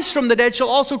up Christ from the dead shall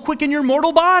also quicken your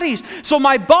mortal bodies. So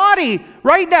my body,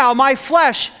 right now, my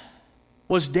flesh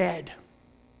was dead.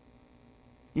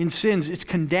 In sins, it's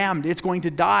condemned. It's going to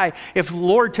die. If the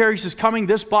Lord tarries is coming,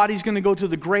 this body's going to go to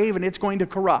the grave and it's going to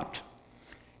corrupt.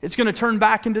 It's going to turn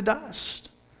back into dust.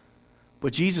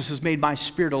 But Jesus has made my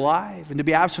spirit alive. And to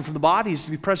be absent from the body is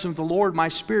to be present with the Lord. My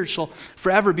spirit shall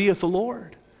forever be with the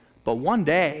Lord. But one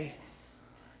day,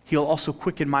 he'll also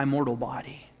quicken my mortal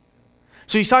body.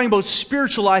 So he's talking about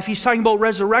spiritual life. He's talking about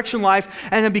resurrection life.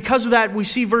 And then because of that, we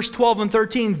see verse 12 and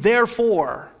 13.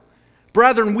 Therefore,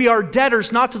 brethren, we are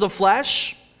debtors not to the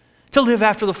flesh, to live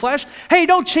after the flesh. Hey,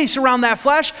 don't chase around that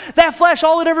flesh. That flesh,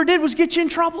 all it ever did was get you in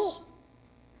trouble.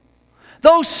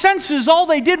 Those senses, all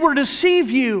they did were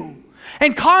deceive you.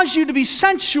 and caused you to be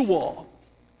sensual.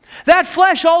 That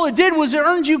flesh, all it did was it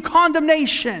earned you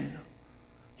condemnation.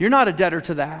 You're not a debtor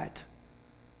to that.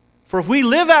 For if we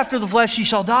live after the flesh, ye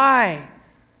shall die.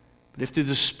 But if through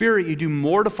the Spirit you do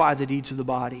mortify the deeds of the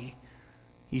body,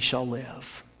 ye shall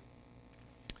live.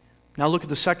 Now look at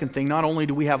the second thing. Not only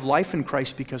do we have life in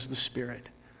Christ because of the Spirit,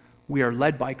 we are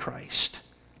led by Christ.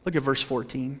 Look at verse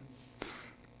 14.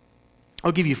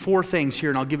 I'll give you 4 things here,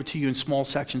 and I'll give it to you in small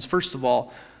sections. First of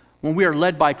all, when we are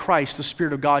led by Christ, the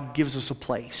Spirit of God gives us a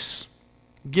place.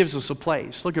 Gives us a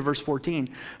place. Look at verse 14.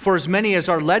 For as many as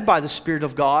are led by the Spirit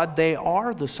of God, they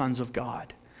are the sons of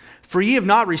God. For ye have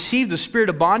not received the spirit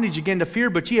of bondage again to fear,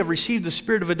 but ye have received the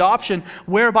Spirit of adoption,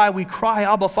 whereby we cry,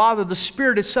 Abba, Father. The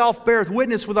Spirit itself beareth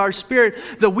witness with our spirit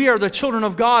that we are the children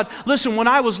of God. Listen, when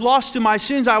I was lost in my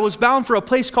sins, I was bound for a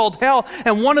place called hell,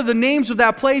 and one of the names of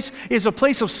that place is a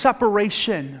place of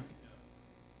separation.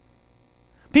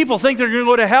 People think they're going to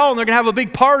go to hell and they're going to have a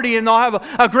big party and they'll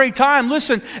have a great time.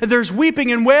 Listen, there's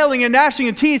weeping and wailing and gnashing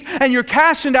of teeth, and you're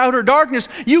cast into outer darkness.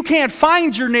 You can't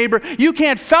find your neighbor. You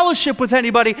can't fellowship with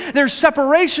anybody. There's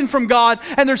separation from God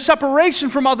and there's separation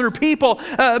from other people.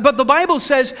 But the Bible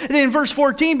says in verse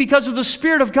 14, because of the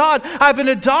Spirit of God, I've been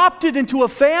adopted into a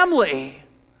family.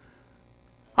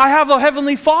 I have a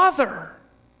heavenly Father.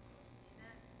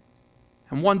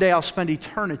 And one day I'll spend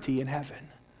eternity in heaven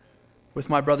with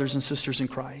my brothers and sisters in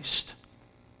Christ.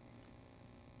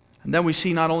 And then we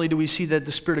see, not only do we see that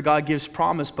the Spirit of God gives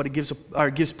promise, but it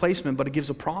gives placement, but it gives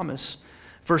a promise.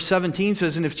 Verse 17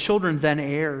 says, and if children, then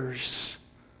heirs.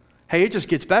 Hey, it just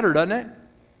gets better, doesn't it?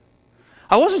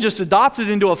 I wasn't just adopted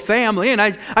into a family, and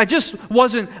I just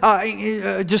wasn't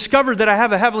discovered that I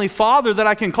have a heavenly Father that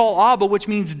I can call Abba, which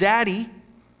means daddy.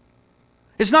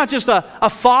 It's not just a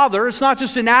father. It's not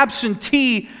just an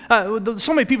absentee.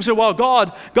 So many people say, well,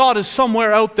 God is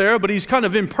somewhere out there, but he's kind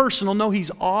of impersonal. No,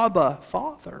 he's Abba,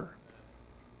 Father.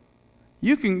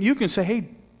 You can say, hey,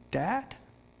 Dad.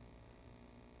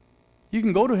 You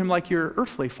can go to him like your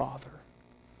earthly father.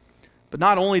 But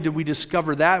not only did we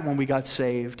discover that when we got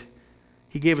saved,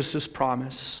 he gave us this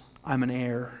promise, I'm an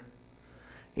heir.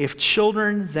 If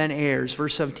children, then heirs.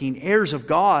 Verse 17, heirs of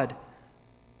God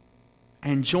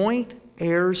and joint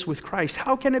heirs with Christ.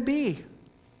 How can it be?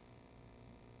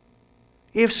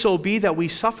 If so be that we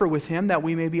suffer with him, that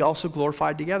we may be also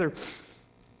glorified together.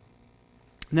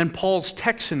 And then Paul's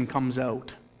Texan comes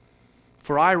out.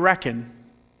 For I reckon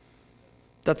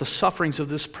that the sufferings of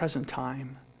this present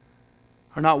time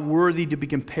are not worthy to be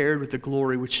compared with the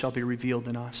glory which shall be revealed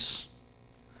in us.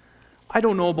 I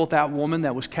don't know about that woman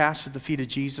that was cast at the feet of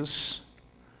Jesus,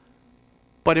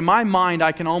 but in my mind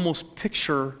I can almost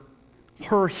picture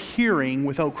her hearing,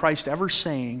 without Christ ever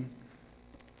saying,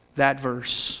 that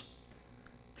verse.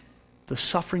 The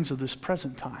sufferings of this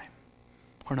present time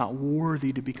are not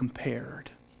worthy to be compared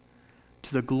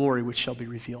to the glory which shall be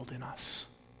revealed in us.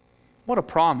 What a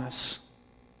promise.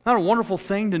 Not a wonderful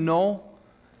thing to know?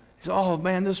 It's, oh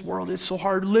man, this world is so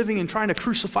hard. Living and trying to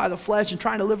crucify the flesh and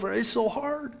trying to live, it's so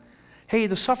hard. Hey,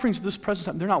 the sufferings of this present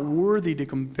time, they're not worthy to be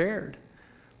compared.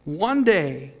 One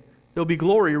day, there'll be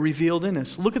glory revealed in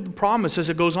us. Look at the promise as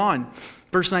it goes on.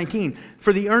 Verse 19,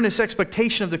 for the earnest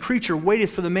expectation of the creature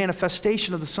waiteth for the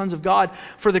manifestation of the sons of God.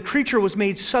 For the creature was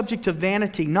made subject to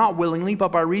vanity, not willingly, but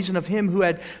by reason of him who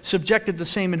had subjected the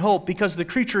same in hope. Because the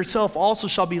creature itself also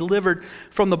shall be delivered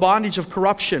from the bondage of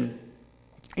corruption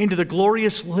into the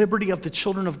glorious liberty of the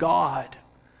children of God.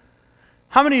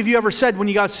 How many of you ever said when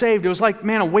you got saved, it was like,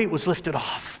 man, a weight was lifted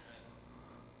off?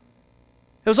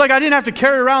 It was like I didn't have to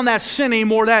carry around that sin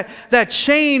anymore, that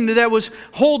chain that was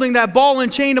holding that ball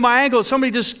and chain to my ankle.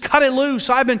 Somebody just cut it loose.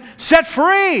 I've been set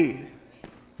free.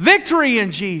 Victory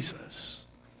in Jesus.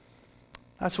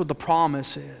 That's what the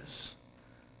promise is.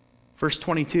 Verse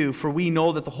 22, for we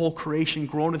know that the whole creation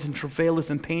groaneth and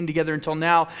travaileth in pain together until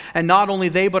now, and not only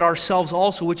they, but ourselves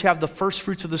also, which have the first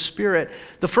fruits of the Spirit.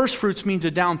 The first fruits means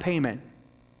a down payment.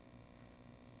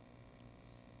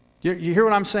 You hear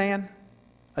what I'm saying?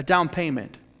 A down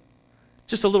payment.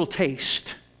 Just a little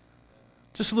taste.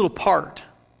 Just a little part.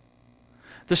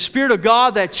 The Spirit of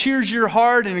God that cheers your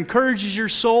heart and encourages your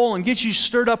soul and gets you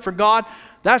stirred up for God,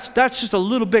 that's just a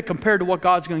little bit compared to what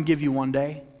God's going to give you one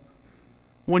day.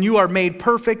 When you are made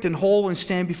perfect and whole and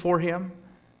stand before him.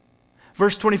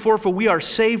 Verse 24, for we are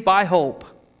saved by hope.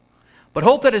 But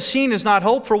hope that is seen is not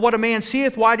hope, for what a man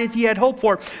seeth, why doth he yet hope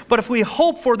for? But if we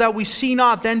hope for that we see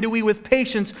not, then do we with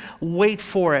patience wait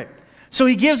for it. So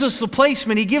he gives us the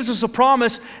placement, he gives us a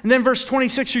promise, and then verse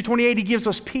 26 through 28, he gives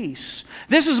us peace.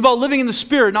 This is about living in the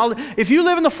Spirit. Now, if you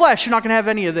live in the flesh, you're not going to have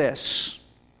any of this.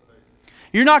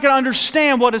 You're not going to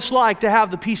understand what it's like to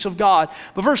have the peace of God.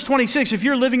 But verse 26, if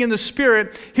you're living in the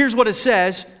Spirit, here's what it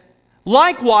says.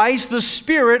 Likewise, the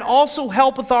Spirit also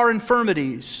helpeth our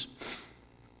infirmities.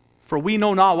 For we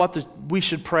know not what we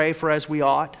should pray for as we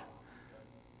ought.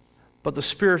 But the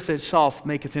Spirit itself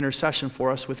maketh intercession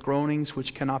for us with groanings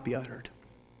which cannot be uttered.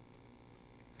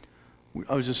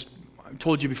 I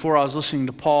told you before, I was listening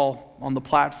to Paul on the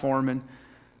platform, and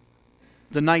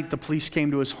the night the police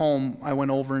came to his home, I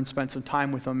went over and spent some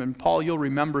time with him. And Paul, you'll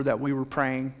remember that we were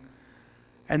praying.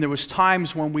 And there was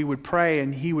times when we would pray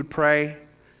and he would pray.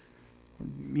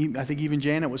 I think even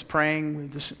Janet was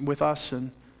praying with us.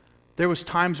 And there was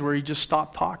times where he just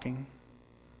stopped talking.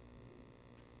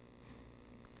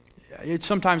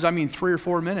 Sometimes, 3 or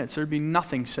 4 minutes, there'd be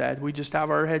nothing said. We'd just have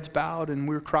our heads bowed and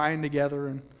we were crying together.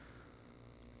 And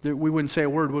we wouldn't say a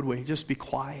word, would we? Just be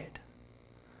quiet.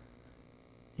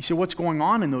 You say, what's going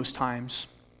on in those times?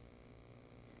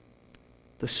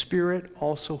 The Spirit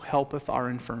also helpeth our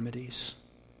infirmities.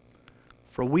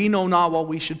 For we know not what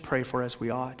we should pray for as we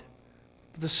ought.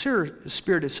 But the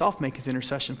Spirit itself maketh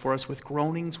intercession for us with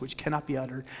groanings which cannot be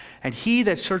uttered. And he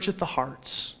that searcheth the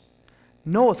hearts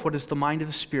knoweth what is the mind of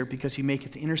the Spirit, because he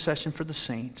maketh intercession for the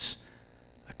saints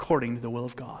according to the will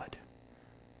of God.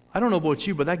 I don't know about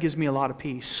you, but that gives me a lot of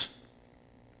peace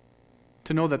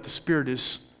to know that the Spirit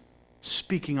is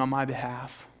speaking on my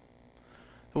behalf.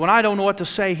 When I don't know what to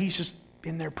say, he's just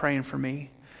in there praying for me.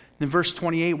 In verse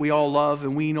 28, we all love,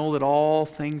 and we know that all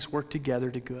things work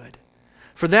together to good.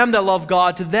 For them that love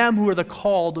God, to them who are the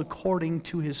called according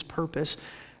to his purpose.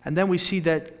 And then we see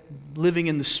that living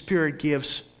in the Spirit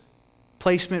gives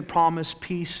placement, promise,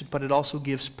 peace, but it also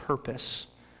gives purpose.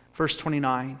 Verse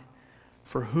 29,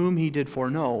 for whom he did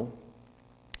foreknow,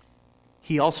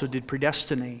 he also did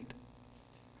predestinate.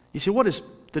 You see, what is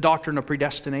the doctrine of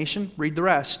predestination? Read the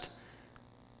rest.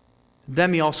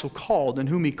 Them he also called, and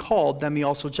whom he called, them he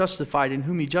also justified, and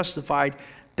whom he justified,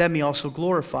 them he also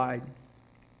glorified.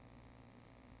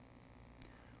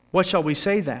 What shall we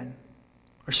say then?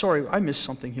 Or sorry, I missed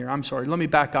something here. I'm sorry. Let me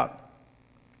back up.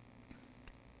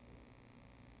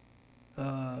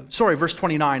 Verse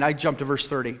 29. I jumped to verse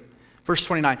 30. Verse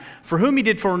 29. For whom he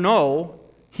did foreknow,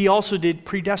 he also did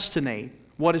predestinate.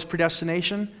 What is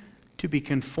predestination? To be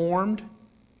conformed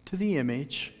to the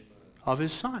image of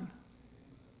his Son.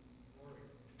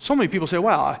 So many people say,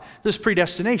 well, this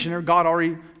predestination, or God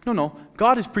already... No.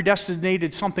 God has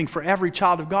predestinated something for every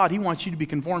child of God. He wants you to be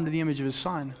conformed to the image of his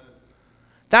Son.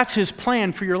 That's his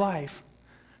plan for your life.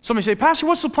 Somebody say, Pastor,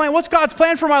 what's the plan? What's God's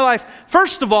plan for my life?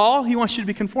 First of all, he wants you to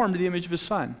be conformed to the image of his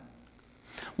Son.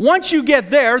 Once you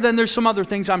get there, then there's some other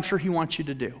things I'm sure he wants you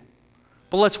to do.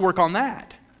 But let's work on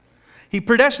that. He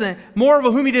predestinated.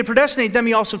 Moreover, whom he did predestinate, them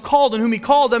he also called, and whom he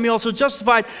called, them he also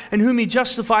justified, and whom he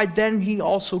justified, then he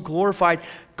also glorified.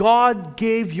 God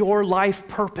gave your life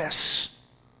purpose.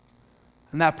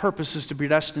 And that purpose is to be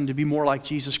destined to be more like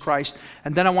Jesus Christ.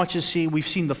 And then I want you to see, we've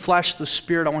seen the flesh, the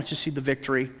Spirit. I want you to see the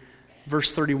victory.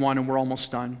 Verse 31, and we're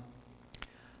almost done.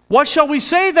 What shall we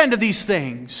say then to these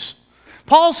things?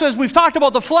 Paul says we've talked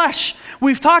about the flesh.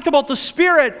 We've talked about the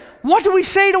Spirit. What do we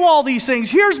say to all these things?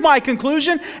 Here's my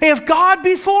conclusion. If God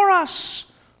be for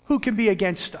us, who can be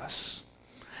against us?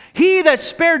 He that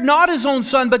spared not his own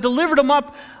Son, but delivered him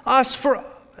up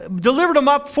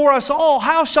for us all,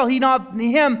 how shall he not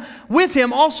with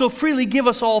him also freely give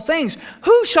us all things?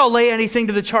 Who shall lay anything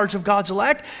to the charge of God's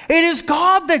elect? It is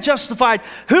God that justified.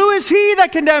 Who is he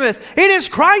that condemneth? It is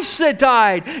Christ that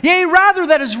died, yea, rather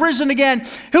that is risen again,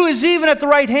 who is even at the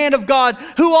right hand of God,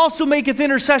 who also maketh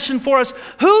intercession for us.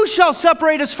 Who shall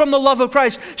separate us from the love of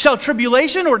Christ? Shall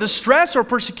tribulation or distress or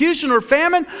persecution or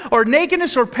famine or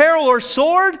nakedness or peril or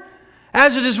sword?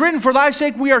 As it is written, for thy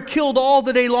sake we are killed all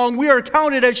the day long. We are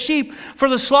counted as sheep for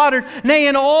the slaughter. Nay,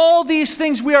 in all these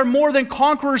things we are more than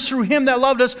conquerors through him that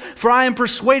loved us. For I am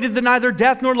persuaded that neither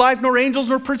death, nor life, nor angels,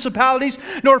 nor principalities,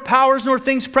 nor powers, nor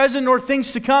things present, nor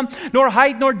things to come, nor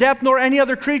height, nor depth, nor any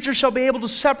other creature shall be able to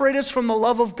separate us from the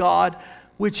love of God,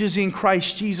 which is in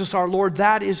Christ Jesus our Lord.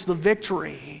 That is the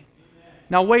victory.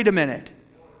 Now wait a minute.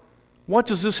 What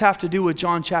does this have to do with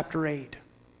John chapter 8?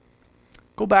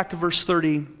 Go back to verse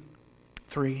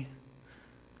 33.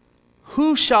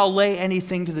 Who shall lay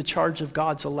anything to the charge of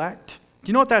God's elect? Do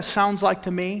you know what that sounds like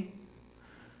to me?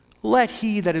 Let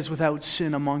he that is without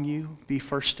sin among you be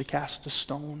first to cast a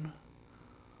stone.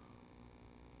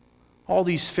 All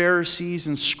these Pharisees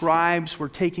and scribes were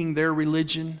taking their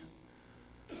religion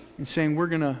and saying, we're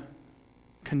going to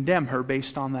condemn her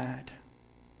based on that.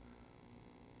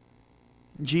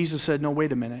 And Jesus said, no,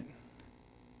 wait a minute.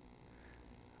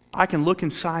 I can look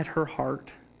inside her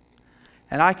heart,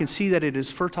 and I can see that it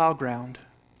is fertile ground.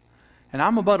 And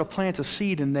I'm about to plant a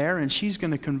seed in there, and she's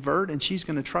going to convert, and she's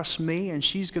going to trust me, and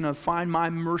she's going to find my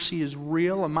mercy is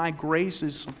real and my grace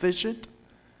is sufficient.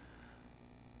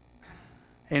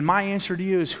 And my answer to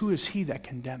you is, who is he that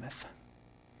condemneth?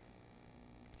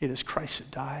 It is Christ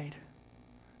that died.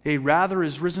 Yea, rather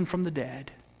is risen from the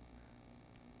dead.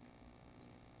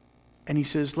 And he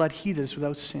says, let he that is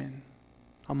without sin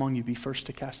among you be first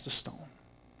to cast a stone.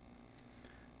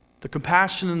 The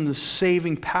compassion and the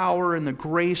saving power and the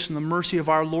grace and the mercy of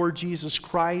our Lord Jesus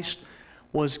Christ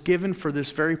was given for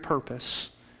this very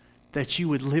purpose, that you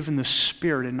would live in the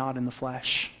Spirit and not in the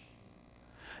flesh.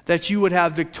 That you would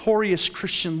have victorious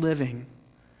Christian living.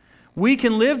 We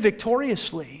can live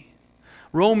victoriously.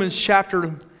 Romans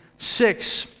chapter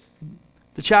 6,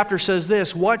 the chapter says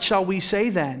this, what shall we say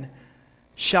then?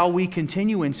 Shall we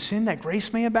continue in sin that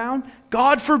grace may abound?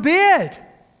 God forbid.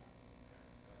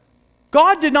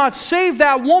 God did not save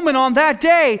that woman on that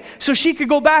day so she could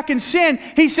go back and sin.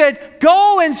 He said,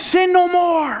 go and sin no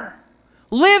more.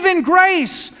 Live in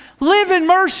grace. Live in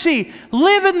mercy.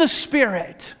 Live in the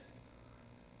Spirit.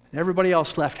 And everybody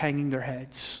else left hanging their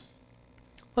heads.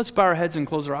 Let's bow our heads and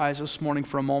close our eyes this morning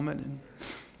for a moment. And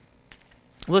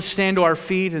let's stand to our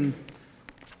feet, and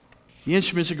the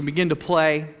instruments are going to begin to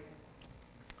play.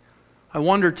 I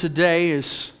wonder today,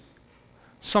 is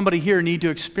somebody here need to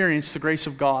experience the grace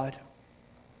of God?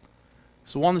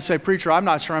 So one that say, preacher, I'm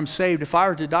not sure I'm saved. If I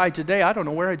were to die today, I don't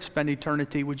know where I'd spend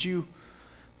eternity. Would you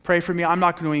pray for me? I'm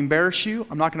not going to embarrass you.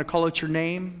 I'm not going to call out your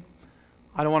name.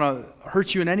 I don't want to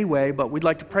hurt you in any way, but we'd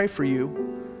like to pray for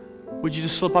you. Would you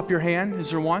just slip up your hand? Is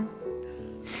there one?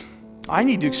 I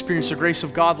need to experience the grace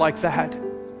of God like that.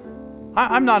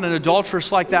 I'm not an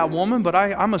adulteress like that woman, but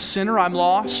I'm a sinner. I'm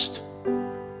lost.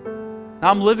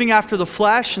 I'm living after the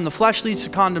flesh, and the flesh leads to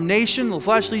condemnation. The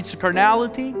flesh leads to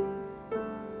carnality.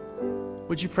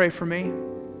 Would you pray for me?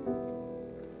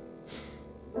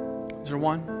 Is there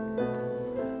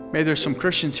one? Maybe there's some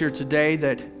Christians here today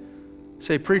that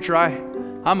say, preacher,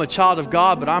 I'm a child of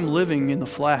God, but I'm living in the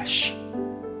flesh.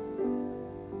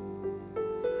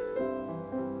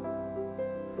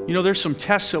 You know, there's some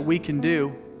tests that we can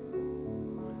do.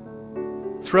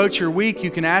 Throughout your week,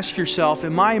 you can ask yourself,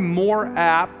 am I more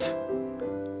apt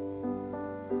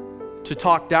to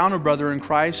talk down a brother in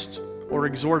Christ or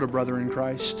exhort a brother in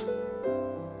Christ?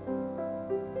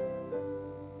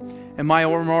 Am I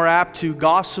more apt to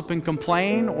gossip and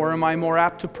complain, or am I more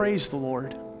apt to praise the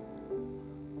Lord?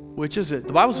 Which is it?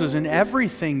 The Bible says, in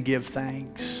everything give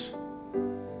thanks.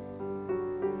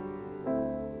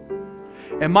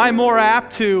 Am I more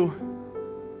apt to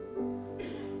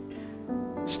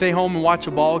stay home and watch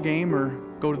a ball game, or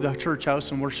go to the church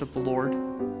house and worship the Lord?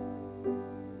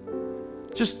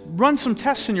 Just run some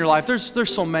tests in your life.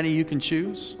 There's so many you can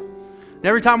choose. And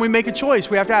every time we make a choice,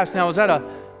 we have to ask, now, is that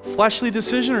a fleshly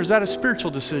decision, or is that a spiritual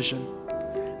decision?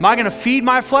 Am I going to feed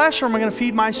my flesh, or am I going to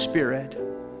feed my spirit?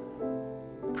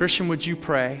 Christian, would you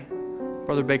pray?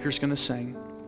 Brother Baker's going to sing.